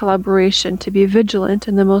continual in this collaboration, to be vigilant.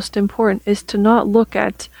 And the most important is to not look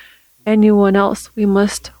at anyone else. We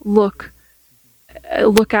must look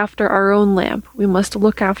after our own lamp. We must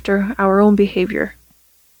look after our own behavior.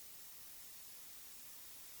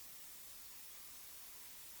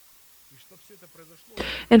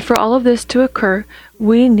 And for all of this to occur,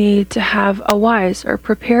 we need to have a wise or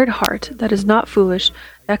prepared heart that is not foolish,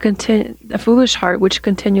 a foolish heart which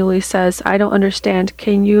continually says, "I don't understand.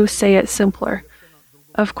 Can you say it simpler?"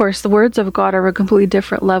 Of course, the words of God are a completely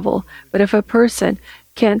different level, but if a person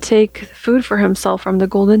can't take food for himself from the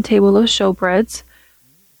golden table of showbreads,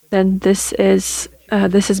 then this is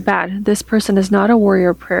bad. This person is not a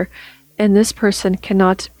warrior prayer, and this person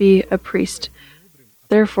cannot be a priest.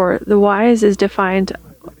 Therefore, the wise is defined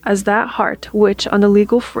as that heart which, in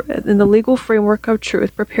the legal framework of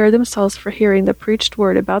truth, prepare themselves for hearing the preached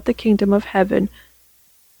word about the kingdom of heaven,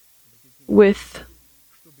 with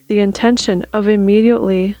the intention of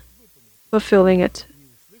immediately fulfilling it.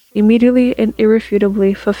 Immediately and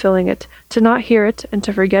irrefutably fulfilling it. To not hear it and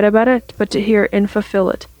to forget about it, but to hear and fulfill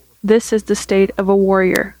it. This is the state of a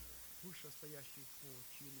warrior.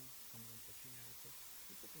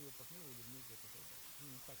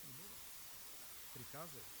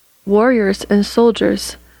 Warriors and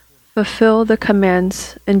soldiers fulfill the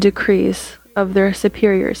commands and decrees of their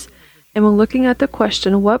superiors. And when looking at the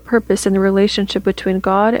question, what purpose in the relationship between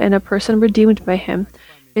God and a person redeemed by Him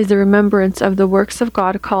is the remembrance of the works of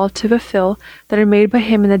God called to fulfill that are made by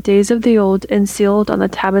Him in the days of the old and sealed on the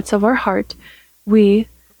tablets of our heart, we,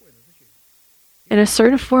 in a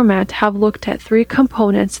certain format, have looked at three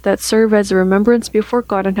components that serve as a remembrance before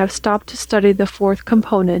God and have stopped to study the fourth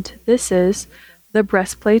component. This is the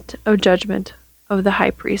breastplate of judgment of the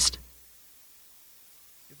high priest.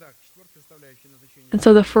 And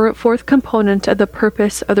so the fourth component of the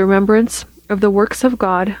purpose of the remembrance of the works of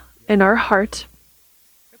God in our heart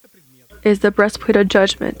is the breastplate of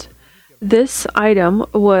judgment. This item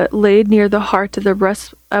was laid near the heart of the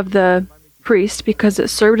breast of the priest because it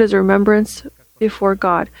served as a remembrance before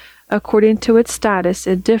God. According to its status,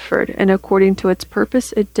 it differed, and according to its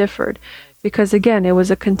purpose, it differed, because again, it was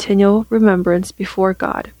a continual remembrance before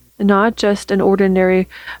God, not just an ordinary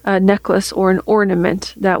necklace or an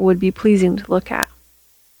ornament that would be pleasing to look at.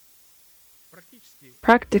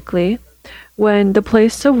 Practically, when the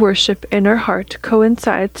place of worship in our heart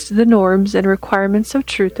coincides to the norms and requirements of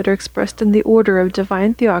truth that are expressed in the order of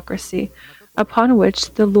divine theocracy, upon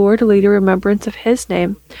which the Lord laid a remembrance of His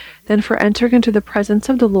name, then for entering into the presence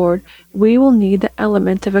of the Lord, we will need the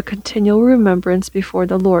element of a continual remembrance before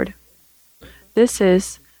the Lord. This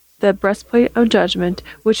is the breastplate of judgment,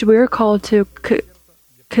 which we are called to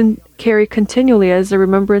carry continually as a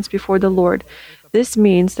remembrance before the Lord. This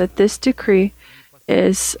means that this decree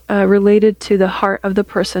is related to the heart of the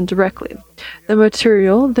person directly. The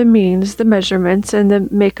material, the means, the measurements, and the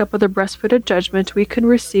makeup of the breastplate of judgment we can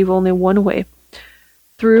receive only one way,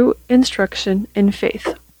 through instruction in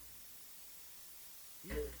faith.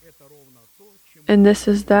 And this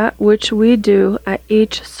is that which we do at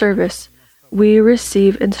each service. We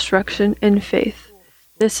receive instruction in faith.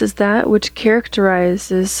 This is that which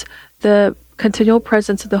characterizes the continual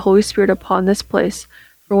presence of the Holy Spirit upon this place.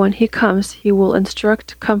 For when He comes, He will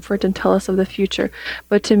instruct, comfort, and tell us of the future.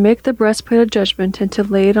 But to make the breastplate of judgment and to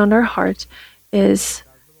lay it on our heart is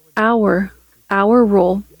our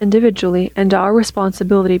role individually and our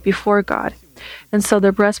responsibility before God. And so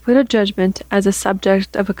the breastplate of judgment, as a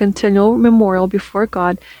subject of a continual memorial before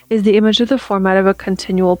God, is the image of the format of a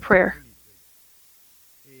continual prayer.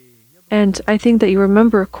 And I think that you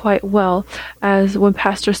remember quite well, as when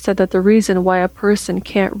Pastor said that the reason why a person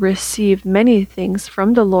can't receive many things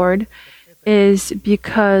from the Lord is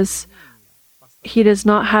because he does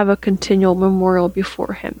not have a continual memorial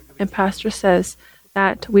before Him. And Pastor says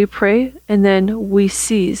that we pray and then we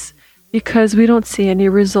cease because we don't see any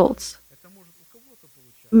results.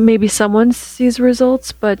 Maybe someone sees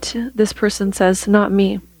results, but this person says, not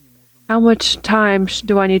me. How much time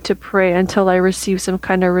do I need to pray until I receive some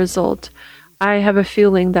kind of result? I have a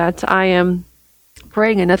feeling that I am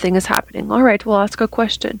praying and nothing is happening. All right, we'll ask a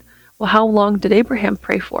question. Well, how long did Abraham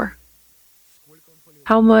pray for?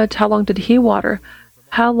 How long did he water?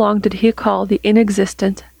 How long did he call the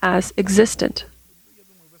inexistent as existent?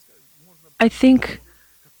 I think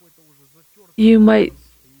you might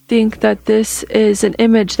think that this is an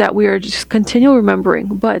image that we are just continually remembering,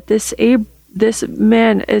 but this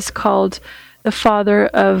man is called the father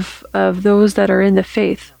of those that are in the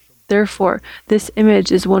faith. Therefore, this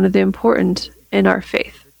image is one of the important in our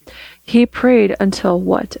faith. He prayed until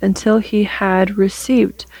what? Until he had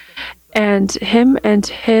received. And him and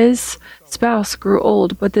his spouse grew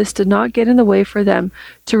old, but this did not get in the way for them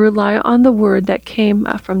to rely on the word that came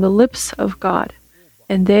from the lips of God.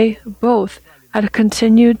 And they both had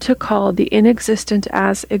continued to call the inexistent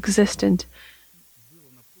as existent.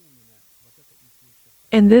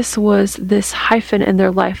 And this was this hyphen in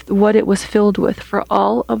their life, what it was filled with. For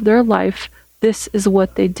all of their life, this is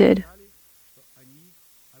what they did.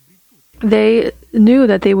 They knew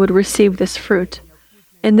that they would receive this fruit.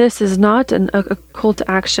 And this is not an occult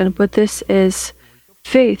action, but this is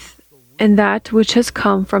faith in that which has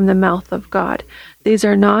come from the mouth of God. These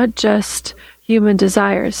are not just human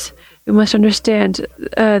desires. We must understand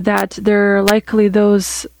that there are likely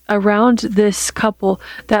those around this couple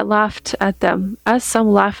that laughed at them, as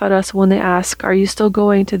some laugh at us when they ask, are you still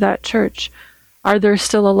going to that church? Are there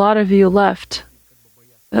still a lot of you left?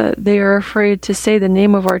 They are afraid to say the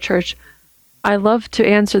name of our church. I love to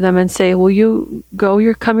answer them and say, will you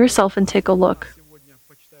come yourself and take a look.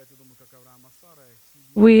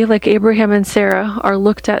 We, like Abraham and Sarah, are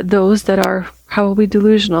looked at those that are probably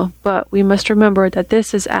delusional, but we must remember that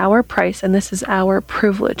this is our price and this is our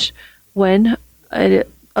privilege when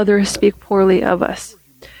others speak poorly of us.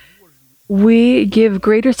 We give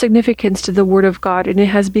greater significance to the Word of God, and it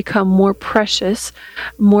has become more precious,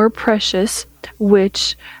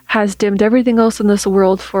 which has dimmed everything else in this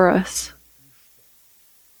world for us.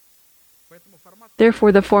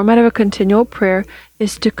 Therefore, the format of a continual prayer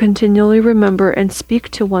is to continually remember and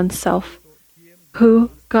speak to oneself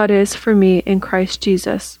who God is for me in Christ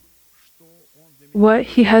Jesus, what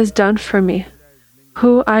He has done for me,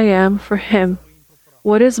 who I am for Him,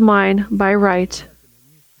 what is mine by right,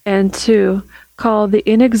 and to call the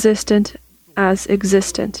inexistent as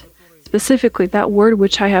existent. Specifically, that word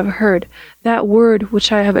which I have heard, that word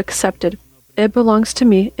which I have accepted, it belongs to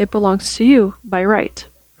me, it belongs to you by right.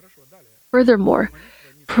 Furthermore,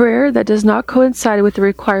 prayer that does not coincide with the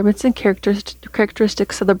requirements and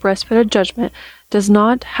characteristics of the breastplate of judgment does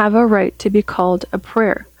not have a right to be called a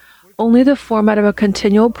prayer. Only the format of a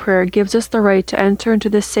continual prayer gives us the right to enter into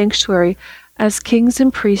the sanctuary as kings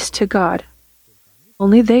and priests to God.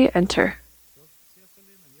 Only they enter.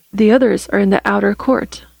 The others are in the outer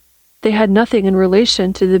court. They had nothing in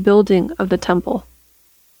relation to the building of the temple,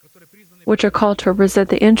 which are called to represent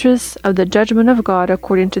the interests of the judgment of God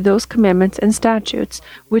according to those commandments and statutes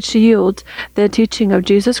which yield the teaching of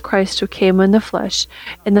Jesus Christ who came in the flesh,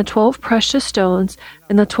 and the 12 precious stones,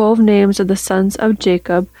 and the 12 names of the sons of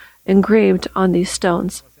Jacob engraved on these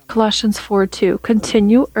stones. Colossians 4:2.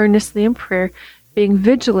 Continue earnestly in prayer, being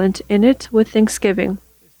vigilant in it with thanksgiving.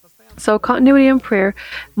 So continuity in prayer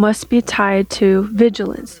must be tied to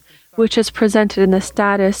vigilance, which is presented in the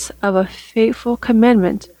status of a faithful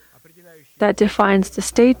commandment that defines the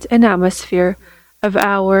state and atmosphere of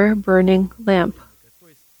our burning lamp.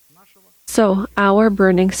 So, our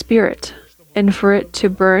burning spirit. And for it to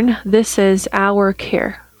burn, this is our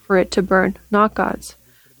care, for it to burn, not God's.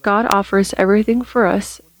 God offers everything for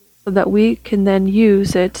us so that we can then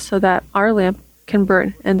use it so that our lamp can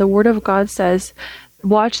burn. And the Word of God says,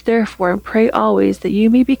 "Watch therefore and pray always that you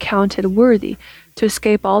may be counted worthy to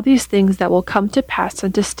escape all these things that will come to pass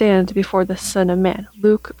and to stand before the Son of Man."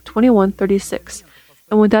 Luke 21:36.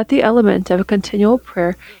 And without the element of a continual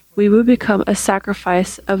prayer, we will become a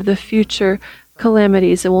sacrifice of the future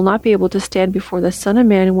calamities and will not be able to stand before the Son of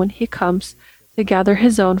Man when he comes to gather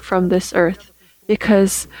his own from this earth.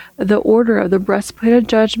 Because the order of the breastplate of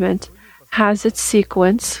judgment has its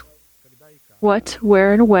sequence, what,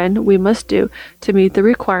 where, and when we must do to meet the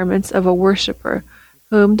requirements of a worshiper,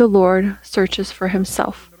 whom the Lord searches for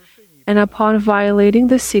himself. And upon violating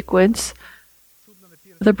the sequence,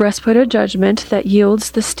 the breastplate of judgment that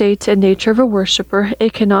yields the state and nature of a worshiper,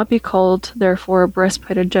 it cannot be called, therefore, a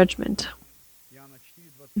breastplate of judgment.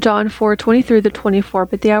 John 4:23-24.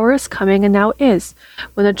 But the hour is coming, and now is,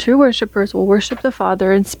 when the true worshippers will worship the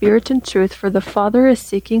Father in spirit and truth, for the Father is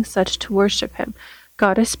seeking such to worship him.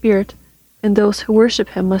 God is spirit, and those who worship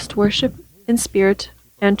him must worship in spirit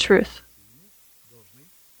and truth.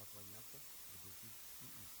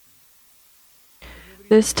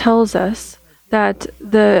 This tells us that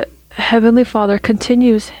the Heavenly Father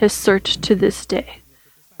continues his search to this day.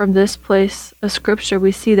 From this place of Scripture,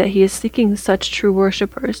 we see that he is seeking such true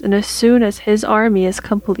worshippers, and as soon as his army is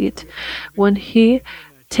complete, when he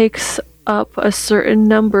takes up a certain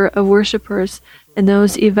number of worshippers, and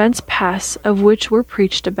those events pass of which were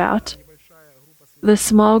preached about, the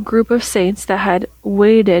small group of saints that had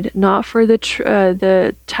waited not for the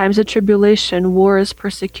times of tribulation, wars,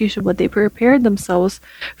 persecution, but they prepared themselves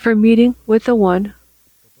for meeting with the one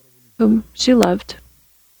whom she loved,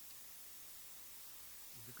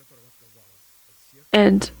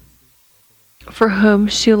 and for whom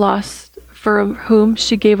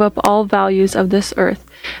she gave up all values of this earth.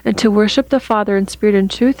 And to worship the Father in spirit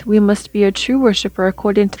and truth, we must be a true worshipper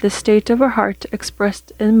according to the state of our heart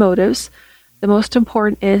expressed in motives. The most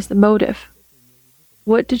important is the motive.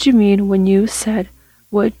 What did you mean when you said?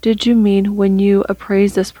 What did you mean when you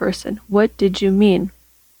appraised this person? What did you mean?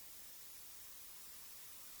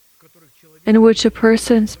 In which a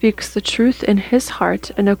person speaks the truth in his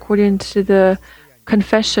heart and according to the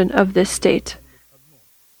confession of this state,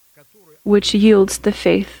 which yields the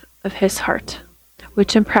faith of his heart,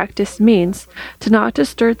 which in practice means to not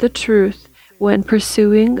distort the truth when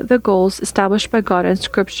pursuing the goals established by God in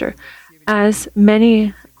Scripture, as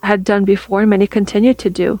many had done before and many continue to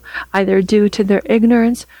do, either due to their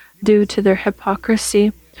ignorance, due to their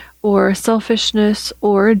hypocrisy, or selfishness,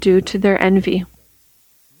 or due to their envy.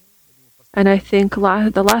 And I think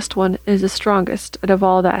the last one is the strongest out of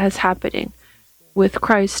all that is happening with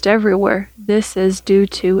Christ everywhere. This is due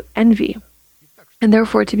to envy. And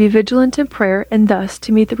therefore, to be vigilant in prayer, and thus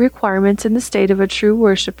to meet the requirements in the state of a true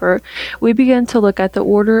worshiper, we begin to look at the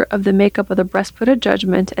order of the makeup of the breastplate of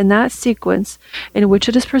judgment and that sequence in which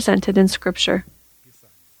it is presented in Scripture.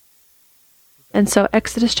 And so,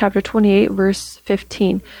 Exodus chapter 28, verse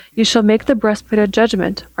 15, "You shall make the breastplate of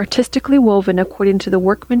judgment, artistically woven according to the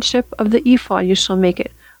workmanship of the ephod. You shall make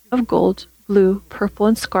it of gold, blue, purple,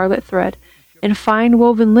 and scarlet thread. In fine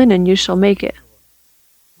woven linen you shall make it.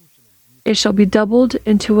 It shall be doubled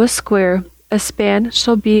into a square. A span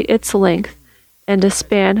shall be its length, and a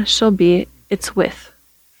span shall be its width."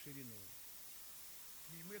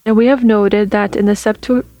 And we have noted that in the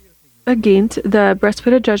Septuagint, the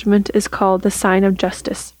breastplate of judgment is called the sign of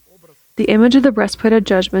justice. The image of the breastplate of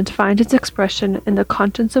judgment finds its expression in the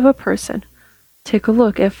conscience of a person. Take a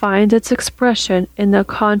look. It finds its expression in the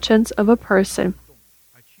conscience of a person,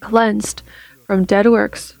 cleansed from dead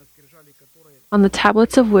works, on the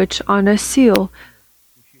tablets of which on a seal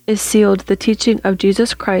is sealed the teaching of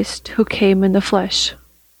Jesus Christ, who came in the flesh.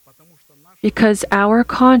 Because our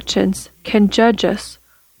conscience can judge us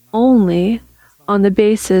only on the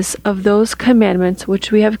basis of those commandments which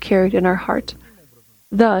we have carried in our heart.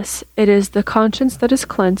 Thus, it is the conscience that is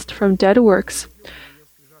cleansed from dead works,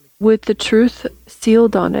 with the truth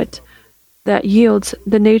sealed on it, that yields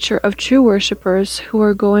the nature of true worshippers who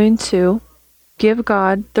are going to give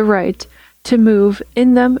God the right to move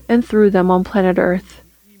in them and through them on planet Earth.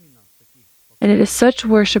 And it is such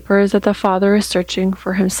worshippers that the Father is searching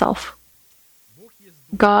for himself.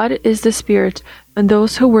 God is the Spirit, and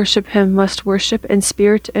those who worship him must worship in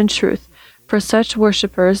spirit and truth. For such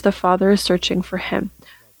worshippers, the Father is searching for him.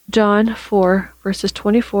 John 4, verses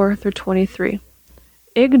 24-23.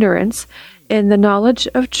 Ignorance in the knowledge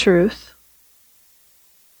of truth,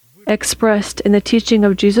 expressed in the teaching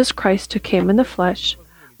of Jesus Christ who came in the flesh,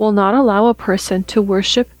 will not allow a person to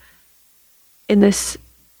worship in the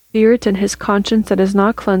spirit and his conscience that is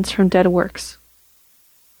not cleansed from dead works.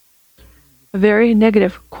 A very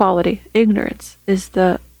negative quality, ignorance, is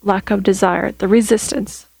the lack of desire, the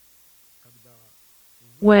resistance.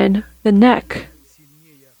 When the neck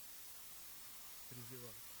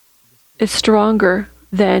is stronger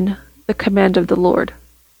than the command of the Lord,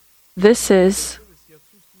 this is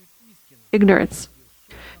ignorance,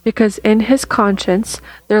 because in his conscience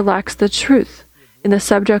there lacks the truth in the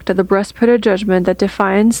subject of the breastplate of judgment that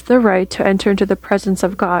defines the right to enter into the presence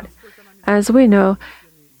of God. As we know,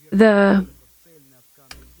 the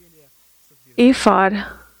ephod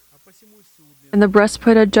and the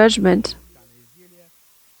breastplate of judgment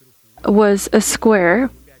was a square.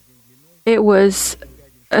 It was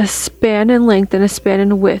a span in length and a span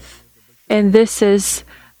in width. And this is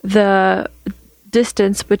the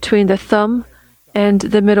distance between the thumb and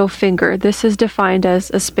the middle finger. This is defined as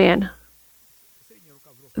a span.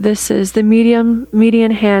 This is the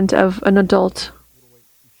median hand of an adult.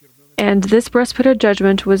 And this breastplate of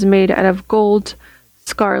judgment was made out of gold,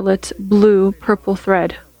 scarlet, blue, purple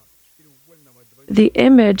thread. The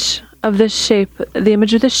image of the shape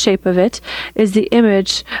of it is the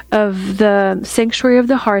image of the sanctuary of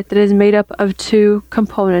the heart that is made up of two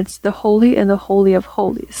components, the holy and the holy of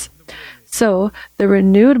holies. So, the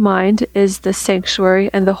renewed mind is the sanctuary,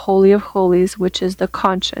 and the holy of holies, which is the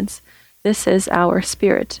conscience. This is our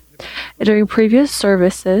spirit. During previous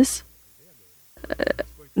services,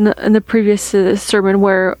 in the previous sermon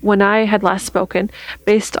when I had last spoken,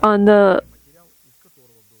 based on the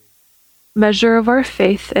measure of our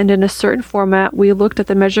faith and in a certain format, we looked at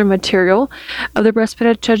the measure material of the breastplate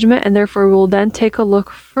of judgment, and therefore we will then take a look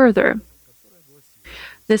further.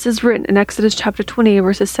 This is written in Exodus chapter 20,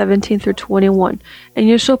 verses 17 through 21. And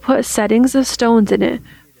you shall put settings of stones in it,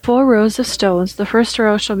 4 rows of stones. The first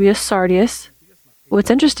row shall be a sardius. What's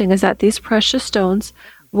interesting is that these precious stones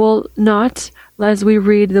will not, as we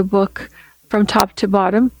read the book from top to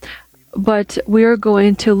bottom, but we are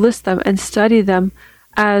going to list them and study them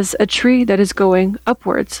as a tree that is going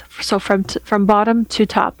upwards, so from bottom to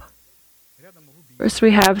top. First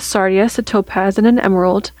we have sardius, a topaz, and an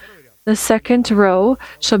emerald. The second row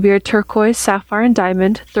shall be a turquoise, sapphire, and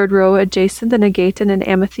diamond. Third row a jacinth, and agate, and an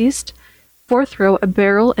amethyst. Fourth row a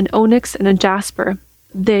beryl, an onyx, and a jasper.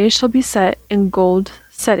 They shall be set in gold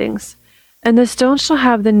settings. And the stones shall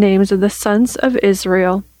have the names of the sons of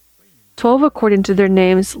Israel, 12 according to their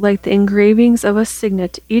names, like the engravings of a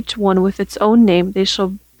signet, each one with its own name. They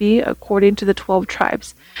shall be according to the 12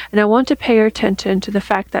 tribes. And I want to pay your attention to the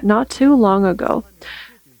fact that not too long ago,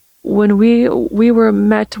 when we were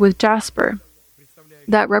met with jasper,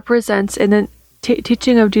 that represents in the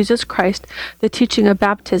teaching of Jesus Christ, the teaching of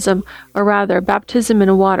baptism, or rather baptism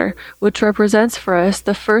in water, which represents for us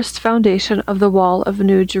the first foundation of the wall of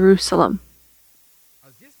New Jerusalem.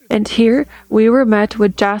 And here we were met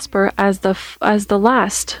with jasper as the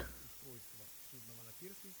last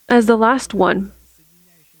one,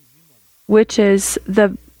 which is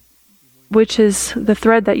the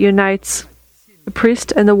thread that unites the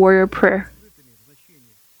priest and the warrior prayer.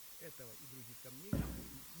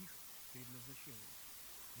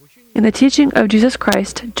 In the teaching of Jesus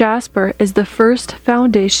Christ, jasper is the first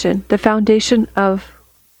foundation, the foundation of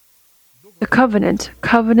the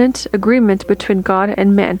covenant agreement between God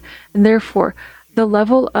and man. And therefore, the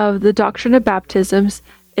level of the doctrine of baptisms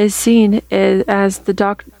is seen as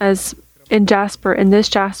in jasper. And this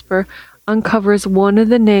jasper uncovers one of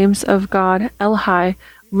the names of God, El Hai,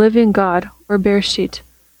 living God, or Bereshit.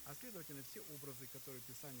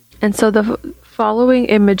 And so the following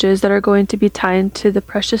images that are going to be tied to the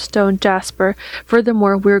precious stone jasper.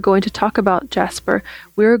 Furthermore, we're going to talk about jasper.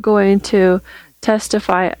 We're going to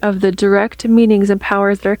testify of the direct meanings and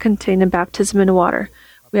powers that are contained in baptism in water.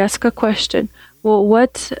 We ask a question. Well,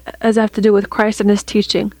 what does that have to do with Christ and his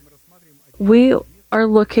teaching? We are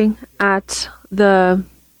looking at the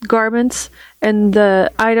garments and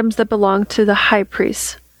the items that belong to the high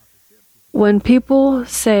priest. When people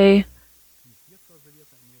say,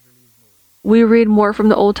 we read more from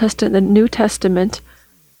the Old Testament than the New Testament,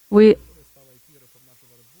 I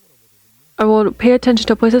will pay attention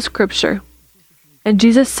to a place of Scripture. And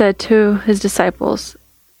Jesus said to his disciples,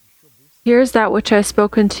 "Here is that which I have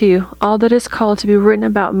spoken to you, all that is called to be written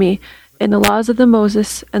about me in the laws of the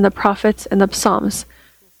Moses and the prophets and the Psalms."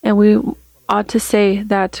 And we ought to say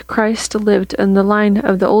that Christ lived in the line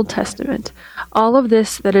of the Old Testament. All of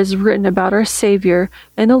this that is written about our Savior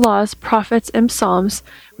in the laws, prophets, and Psalms,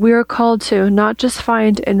 we are called to not just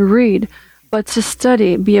find and read, but to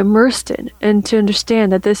study, be immersed in, and to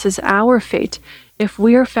understand that this is our fate if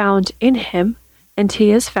we are found in Him and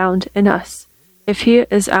He is found in us, if He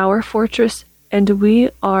is our fortress and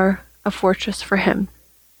we are a fortress for Him.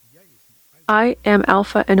 I am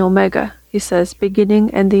Alpha and Omega, He says,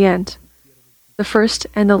 beginning and the end, the first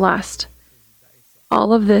and the last.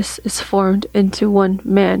 All of this is formed into one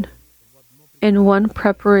man, in one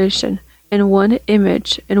preparation, in one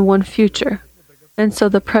image, in one future. And so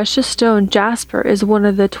the precious stone jasper is one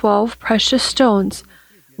of the 12 precious stones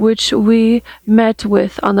which we met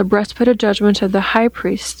with on the breastplate of judgment of the high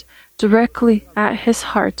priest, directly at his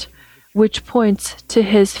heart, which points to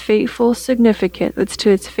his faithful significance. It's to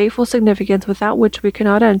its faithful significance, without which we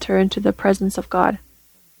cannot enter into the presence of God.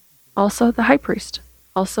 Also the high priest,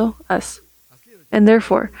 also us. And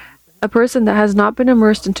therefore, a person that has not been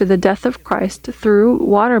immersed into the death of Christ through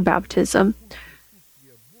water baptism,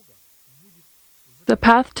 the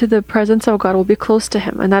path to the presence of God will be close to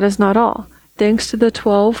him, and that is not all. Thanks to the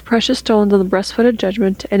 12 precious stones on the breastplate of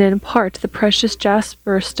judgment, and in part the precious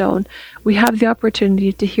jasper stone, we have the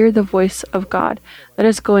opportunity to hear the voice of God that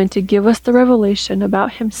is going to give us the revelation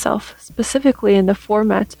about Himself, specifically in the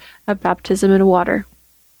format of baptism in water.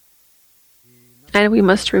 And we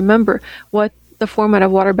must remember what the format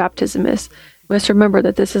of water baptism is. We must remember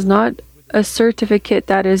that this is not a certificate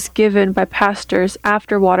that is given by pastors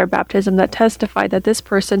after water baptism that testify that this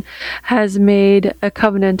person has made a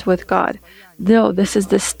covenant with God. No, this is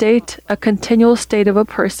the state, a continual state of a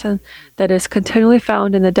person that is continually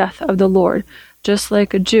found in the death of the Lord. Just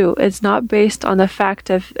like a Jew, it's not based on the fact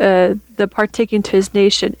of the partaking to his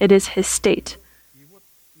nation, it is his state.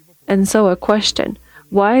 And so a question,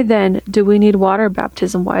 why then do we need water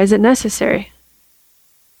baptism? Why is it necessary?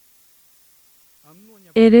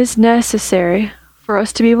 It is necessary for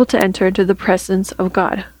us to be able to enter into the presence of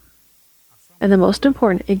God. And the most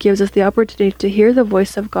important, it gives us the opportunity to hear the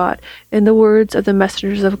voice of God in the words of the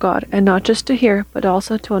messengers of God, and not just to hear, but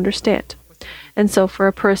also to understand. And so for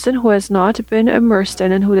a person who has not been immersed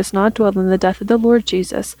in and who does not dwell in the death of the Lord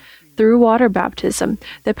Jesus, through water baptism,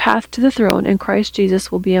 the path to the throne in Christ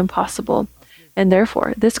Jesus will be impossible. And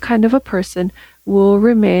therefore, this kind of a person will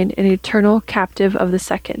remain an eternal captive of the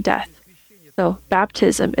second death. So,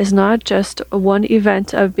 baptism is not just one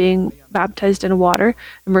event of being baptized in water,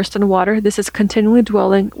 immersed in water. This is continually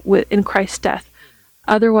dwelling in Christ's death.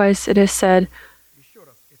 Otherwise, it is said,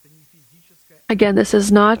 again, this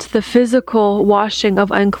is not the physical washing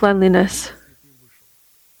of uncleanliness,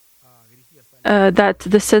 that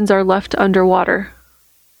the sins are left underwater.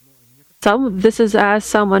 This is as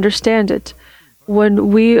some understand it.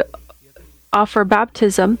 When we offer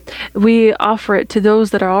baptism, we offer it to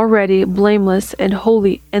those that are already blameless and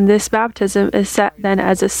holy, and this baptism is set then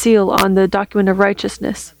as a seal on the document of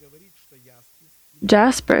righteousness.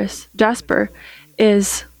 Jasper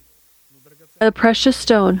is a precious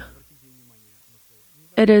stone.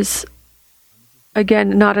 It is,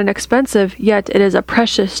 again, not inexpensive, yet it is a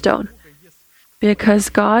precious stone, because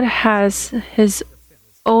God has His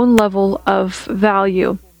own level of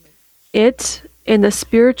value. It, in the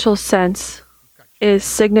spiritual sense, is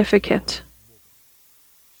significant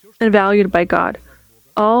and valued by God.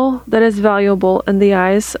 All that is valuable in the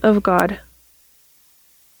eyes of God.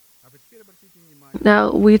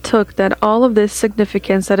 Now, we took that all of this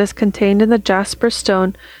significance that is contained in the jasper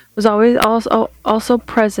stone was always also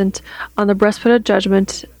present on the breastplate of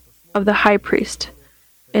judgment of the high priest.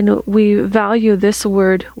 And we value this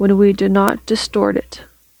word when we do not distort it.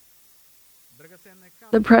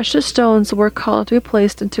 The precious stones were called to be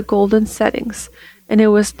placed into golden settings, and it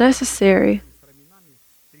was necessary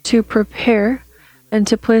to prepare and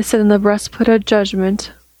to place it in the breastplate of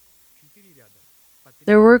judgment.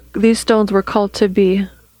 These stones were called to be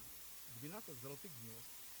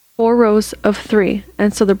 4 rows of 3,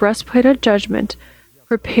 and so the breastplate of judgment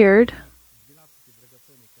prepared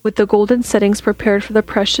with the golden settings prepared for the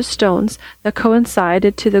precious stones that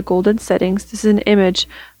coincided to the golden settings. This is an image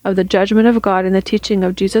of the judgment of God and the teaching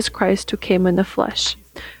of Jesus Christ who came in the flesh,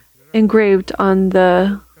 engraved on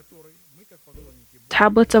the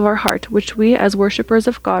tablets of our heart, which we as worshippers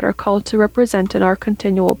of God are called to represent in our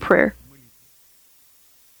continual prayer.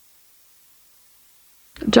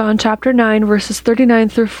 John chapter 9, verses 39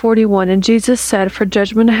 through 41, and Jesus said, "For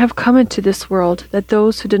judgment I have come into this world, that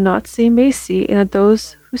those who do not see may see, and that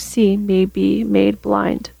those who see may be made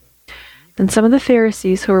blind." Then some of the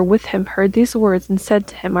Pharisees who were with him heard these words and said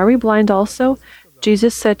to him, "Are we blind also?"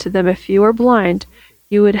 Jesus said to them, "If you were blind,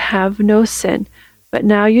 you would have no sin. But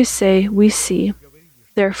now you say, 'We see.'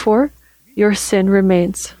 Therefore, your sin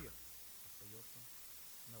remains."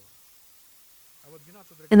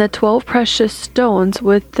 In the 12 precious stones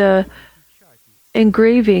with the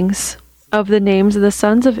engravings of the names of the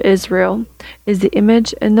sons of Israel is the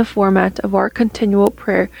image and the format of our continual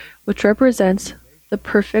prayer, which represents the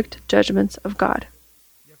perfect judgments of God.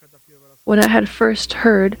 When I had first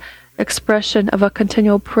heard expression of a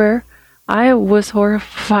continual prayer, I was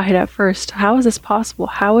horrified at first. How is this possible?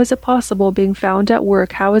 How is it possible being found at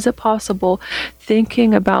work? How is it possible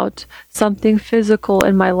thinking about something physical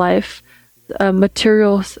in my life, a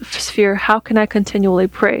material sphere? How can I continually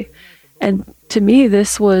pray? And to me,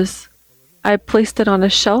 I placed it on a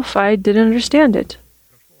shelf. I didn't understand it.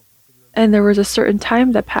 And there was a certain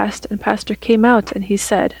time that passed, and Pastor came out and he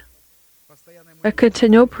said, a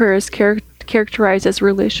continual prayer is characterized as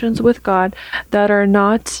relations with God that are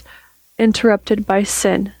not interrupted by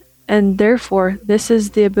sin, and therefore this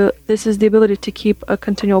is the ability to keep a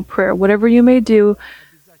continual prayer. Whatever you may do,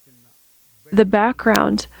 the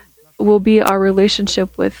background will be our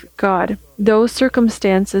relationship with God. Those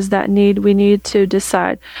circumstances that we need to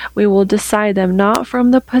decide, we will decide them not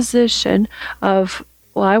from the position of,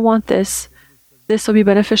 well, I want this will be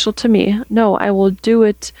beneficial to me. No, I will do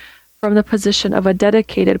it from the position of a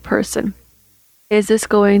dedicated person. Is this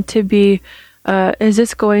going to be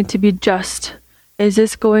just? Is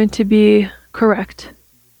this going to be correct?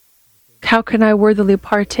 How can I worthily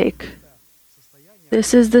partake?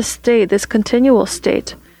 This is the state, this continual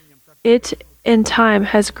state. It in time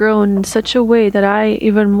has grown in such a way that I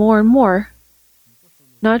even more and more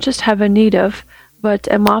not just have a need of, but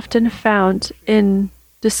am often found in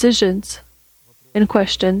decisions, in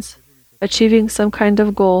questions, achieving some kind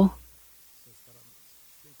of goal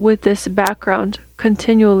with this background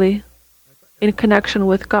continually in connection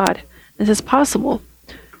with God. This is possible,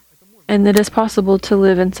 and it is possible to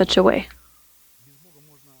live in such a way.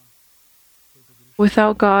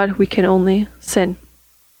 Without God, we can only sin.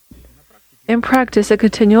 In practice, a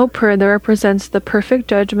continual prayer that represents the perfect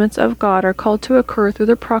judgments of God are called to occur through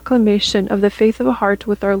the proclamation of the faith of a heart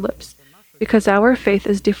with our lips, because our faith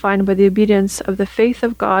is defined by the obedience of the faith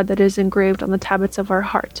of God that is engraved on the tablets of our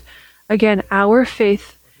heart. Again, our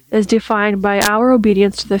faith is defined by our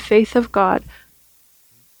obedience to the faith of God.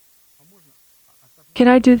 Can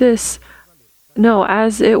I do this? No,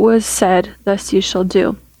 as it was said, thus you shall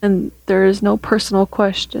do. And there is no personal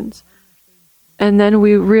questions. And then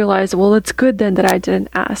we realize, well, it's good then that I didn't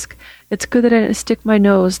ask. It's good that I didn't stick my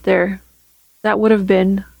nose there. That would have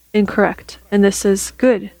been incorrect. And this is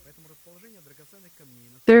good.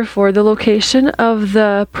 Therefore, the location of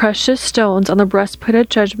the precious stones on the breastplate of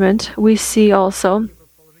judgment we see also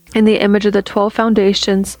in the image of the 12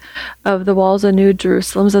 foundations of the walls of New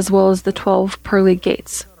Jerusalem, as well as the 12 pearly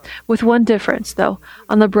gates. With one difference, though.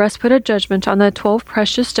 On the breastplate of judgment, on the 12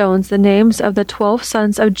 precious stones, the names of the 12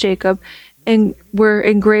 sons of Jacob were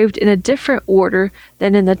engraved in a different order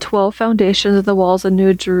than in the 12 foundations of the walls of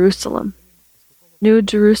New Jerusalem. New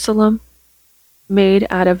Jerusalem, made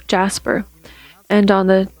out of jasper, and on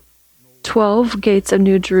the 12 gates of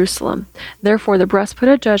New Jerusalem. Therefore, the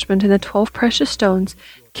breastplate of judgment and the 12 precious stones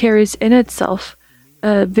carries in itself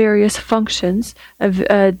various functions of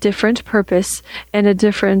a different purpose and a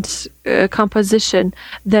different composition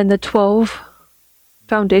than the 12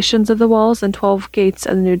 foundations of the walls and 12 gates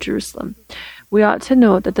of the New Jerusalem. We ought to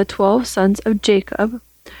note that the 12 sons of Jacob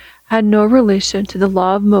had no relation to the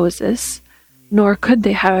law of Moses, nor could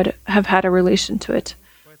they have had a relation to it,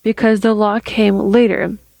 because the law came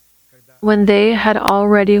later, when they had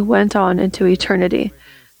already went on into eternity.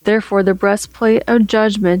 Therefore, the breastplate of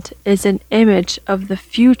judgment is an image of the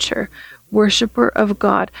future worshipper of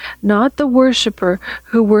God, not the worshipper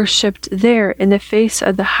who worshipped there in the face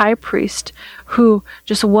of the high priest, who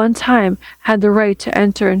just one time had the right to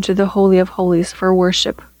enter into the Holy of Holies for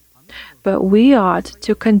worship. But we ought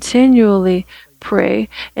to continually pray,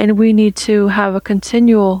 and we need to have a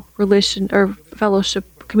continual relation or fellowship,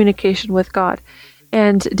 communication with God.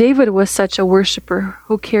 And David was such a worshiper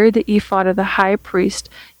who carried the ephod of the high priest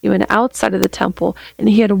even outside of the temple, and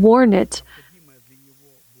he had worn it.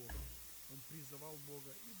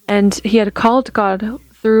 And he had called God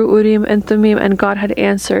through Urim and Thummim, and God had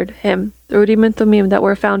answered him. The Urim and Thummim that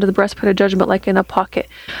were found in the breastplate of judgment like in a pocket.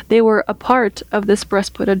 They were a part of this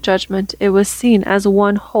breastplate of judgment. It was seen as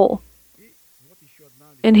one whole.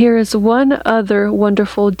 And here is one other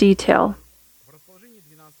wonderful detail.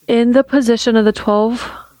 In the position of the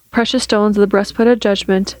 12 precious stones of the breastplate of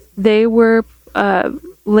judgment, they were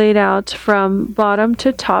laid out from bottom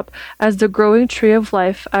to top as the growing tree of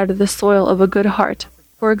life out of the soil of a good heart.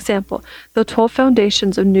 For example, the 12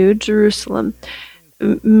 foundations of New Jerusalem,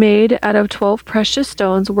 made out of 12 precious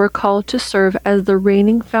stones, were called to serve as the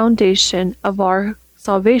reigning foundation of our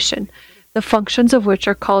salvation, the functions of which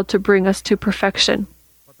are called to bring us to perfection.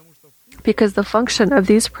 because the function of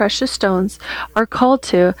these precious stones are called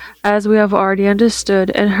to, as we have already understood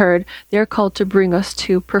and heard, they are called to bring us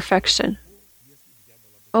to perfection.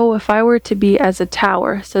 Oh, if I were to be as a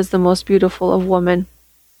tower, says the most beautiful of women.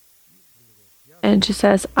 And she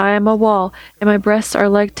says, I am a wall, and my breasts are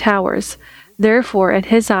like towers. Therefore, in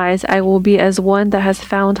his eyes, I will be as one that has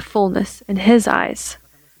found fullness in his eyes.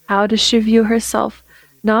 How does she view herself?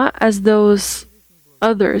 Not as those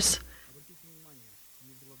others.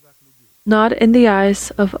 Not in the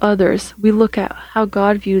eyes of others. We look at how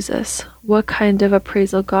God views us, what kind of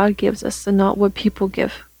appraisal God gives us, and not what people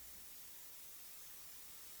give.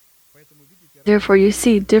 Therefore, you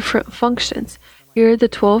see different functions. Here, the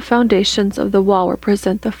 12 foundations of the wall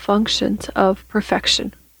represent the functions of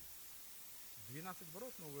perfection.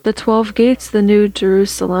 The 12 gates, the New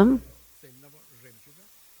Jerusalem,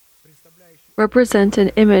 represent an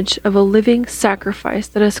image of a living sacrifice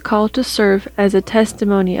that is called to serve as a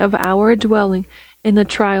testimony of our dwelling in the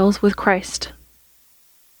trials with Christ,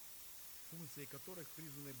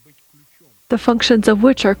 the functions of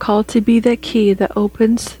which are called to be the key that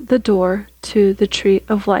opens the door to the tree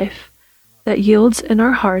of life that yields in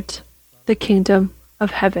our heart the kingdom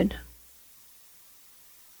of heaven.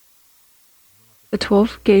 The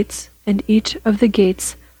 12 gates, and each of the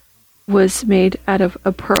gates was made out of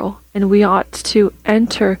a pearl, and we ought to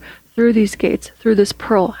enter through these gates, through this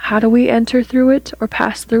pearl. How do we enter through it or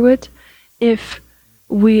pass through it? If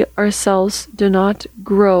we ourselves do not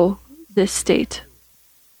grow this state.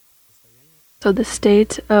 So the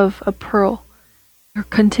state of a pearl, or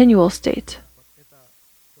continual state.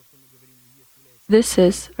 This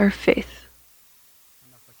is our faith.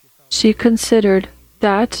 She considered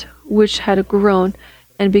that which had grown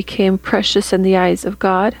and became precious in the eyes of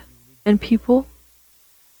God and people.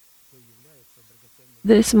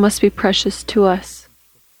 This must be precious to us.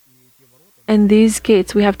 And these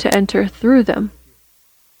gates, we have to enter through them.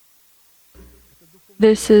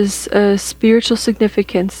 This is a spiritual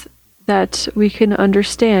significance that we can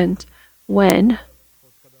understand when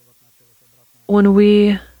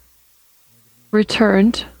we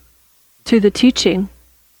returned to the teaching.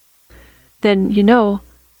 Then,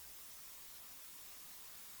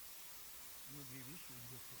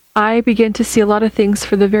 I began to see a lot of things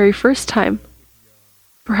for the very first time.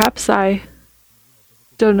 Perhaps I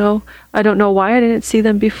don't know why I didn't see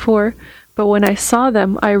them before, but when I saw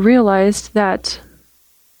them, I realized that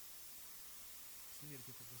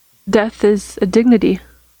death is a dignity.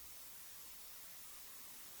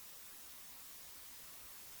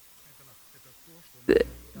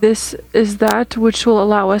 This is that which will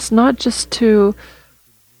allow us not just to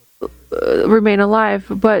remain alive,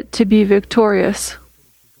 but to be victorious.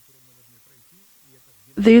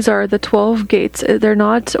 These are the 12 gates.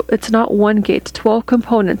 It's not one gate, 12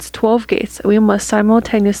 components, 12 gates. We must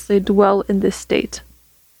simultaneously dwell in this state.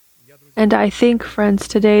 And I think, friends,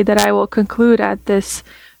 today that I will conclude at this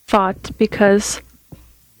thought, because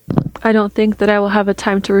I don't think that I will have a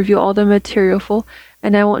time to review all the material,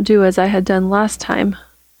 and I won't do as I had done last time.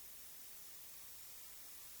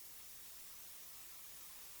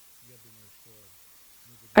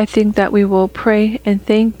 I think that we will pray and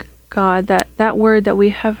thank God that word that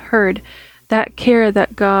we have heard, that care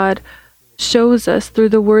that God shows us through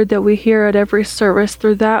the word that we hear at every service,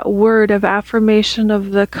 through that word of affirmation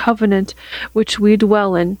of the covenant which we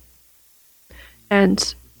dwell in.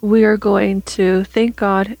 And we are going to thank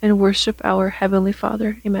God and worship our Heavenly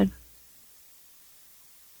Father. Amen.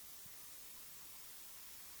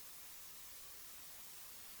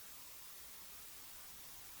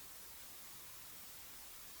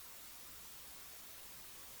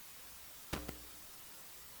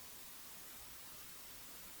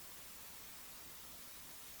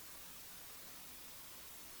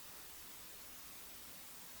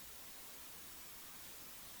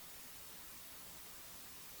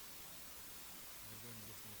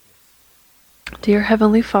 Dear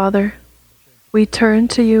Heavenly Father, we turn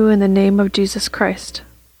to you in the name of Jesus Christ,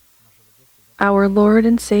 our Lord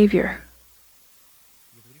and Savior.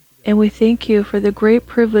 And we thank you for the great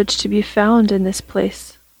privilege to be found in this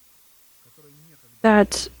place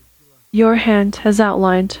that your hand has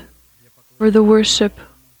outlined for the worship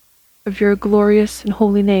of your glorious and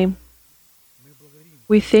holy name.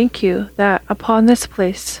 We thank you that upon this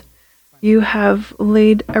place you have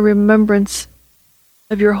laid a remembrance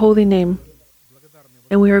of your holy name.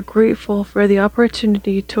 And we are grateful for the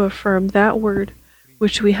opportunity to affirm that word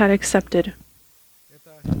which we had accepted.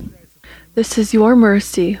 This is your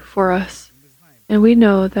mercy for us, and we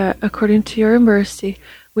know that according to your mercy,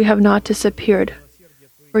 we have not disappeared.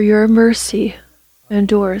 For your mercy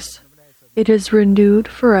endures. It is renewed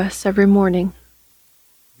for us every morning.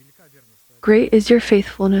 Great is your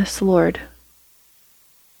faithfulness, Lord.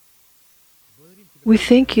 We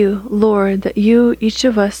thank you, Lord, that you, each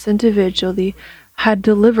of us individually, had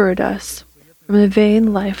delivered us from the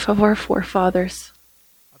vain life of our forefathers,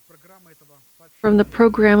 from the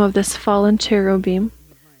program of this fallen cherubim,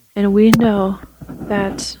 and we know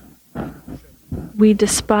that we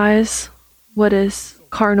despise what is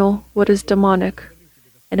carnal, what is demonic.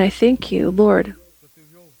 And I thank you, Lord,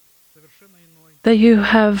 that you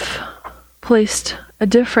have placed a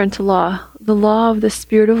different law, the law of the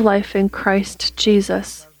Spirit of life in Christ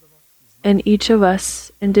Jesus, in each of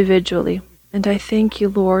us individually. And I thank you,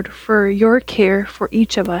 Lord, for your care for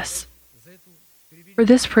each of us, for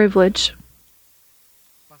this privilege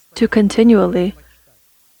to continually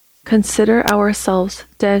consider ourselves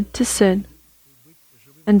dead to sin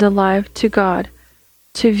and alive to God,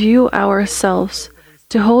 to view ourselves,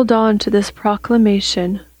 to hold on to this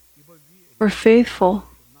proclamation, for faithful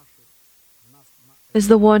is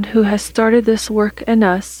the one who has started this work in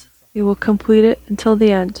us. He will complete it until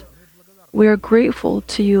the end. We are grateful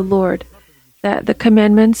to you, Lord, that the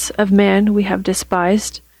commandments of man we have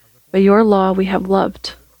despised, but your law we have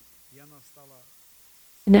loved.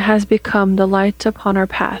 And it has become the light upon our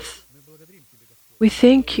path. We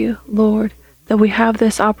thank you, Lord, that we have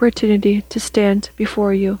this opportunity to stand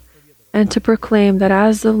before you and to proclaim that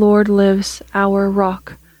as the Lord lives, our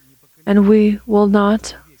rock, and we will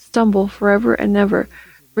not stumble forever and ever,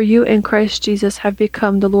 for you in Christ Jesus have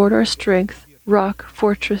become the Lord our strength, rock,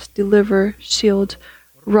 fortress, deliverer, shield,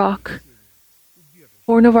 rock,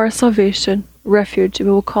 horn of our salvation, refuge.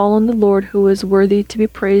 We will call on the Lord who is worthy to be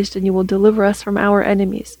praised, and you will deliver us from our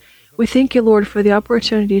enemies. We thank you, Lord, for the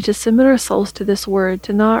opportunity to submit our souls to this word,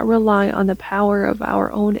 to not rely on the power of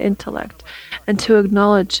our own intellect, and to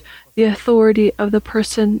acknowledge the authority of the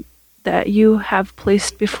person that you have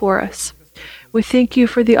placed before us. We thank you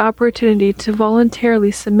for the opportunity to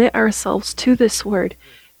voluntarily submit ourselves to this word.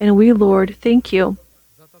 And we, Lord, thank you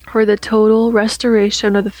for the total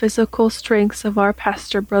restoration of the physical strengths of our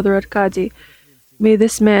pastor, Brother Arkady. May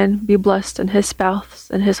this man be blessed, and his spouse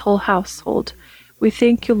and his whole household. We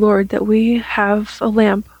thank you, Lord, that we have a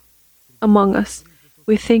lamp among us.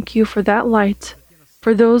 We thank you for that light,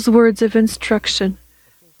 for those words of instruction,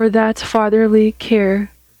 for that fatherly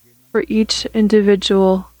care for each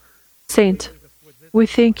individual saint. We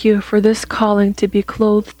thank you for this calling to be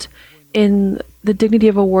clothed in the dignity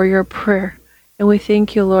of a warrior prayer. And we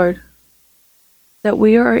thank you, Lord, that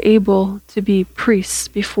we are able to be priests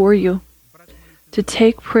before you, to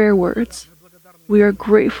take prayer words. We are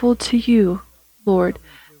grateful to you, Lord,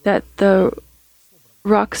 that the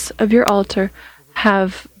rocks of your altar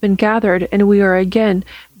have been gathered, and we are again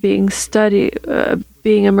being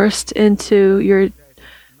immersed into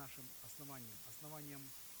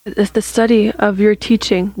the study of your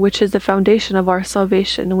teaching, which is the foundation of our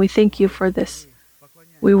salvation. And we thank you for this.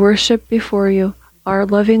 We worship before you, our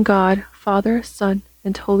loving God, Father, Son,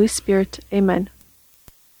 and Holy Spirit. Amen.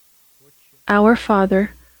 Our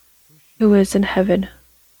Father, who is in heaven,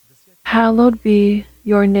 hallowed be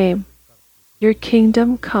your name. Your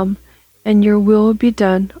kingdom come, and your will be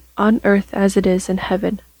done on earth as it is in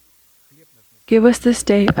heaven. Give us this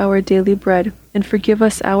day our daily bread, and forgive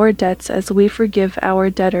us our debts as we forgive our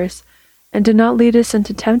debtors. And do not lead us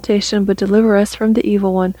into temptation, but deliver us from the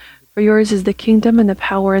evil one. For yours is the kingdom and the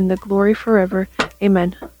power and the glory forever.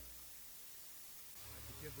 Amen.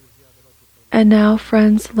 And now,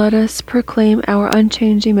 friends, let us proclaim our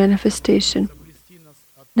unchanging manifestation.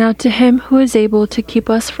 Now to him who is able to keep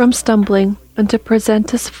us from stumbling and to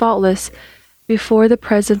present us faultless before the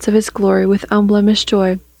presence of his glory with unblemished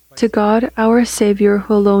joy, to God our Savior,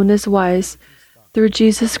 who alone is wise, through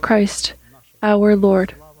Jesus Christ our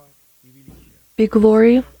Lord, be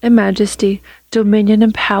glory and majesty, dominion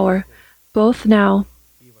and power, both now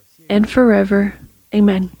and forever.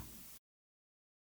 Amen.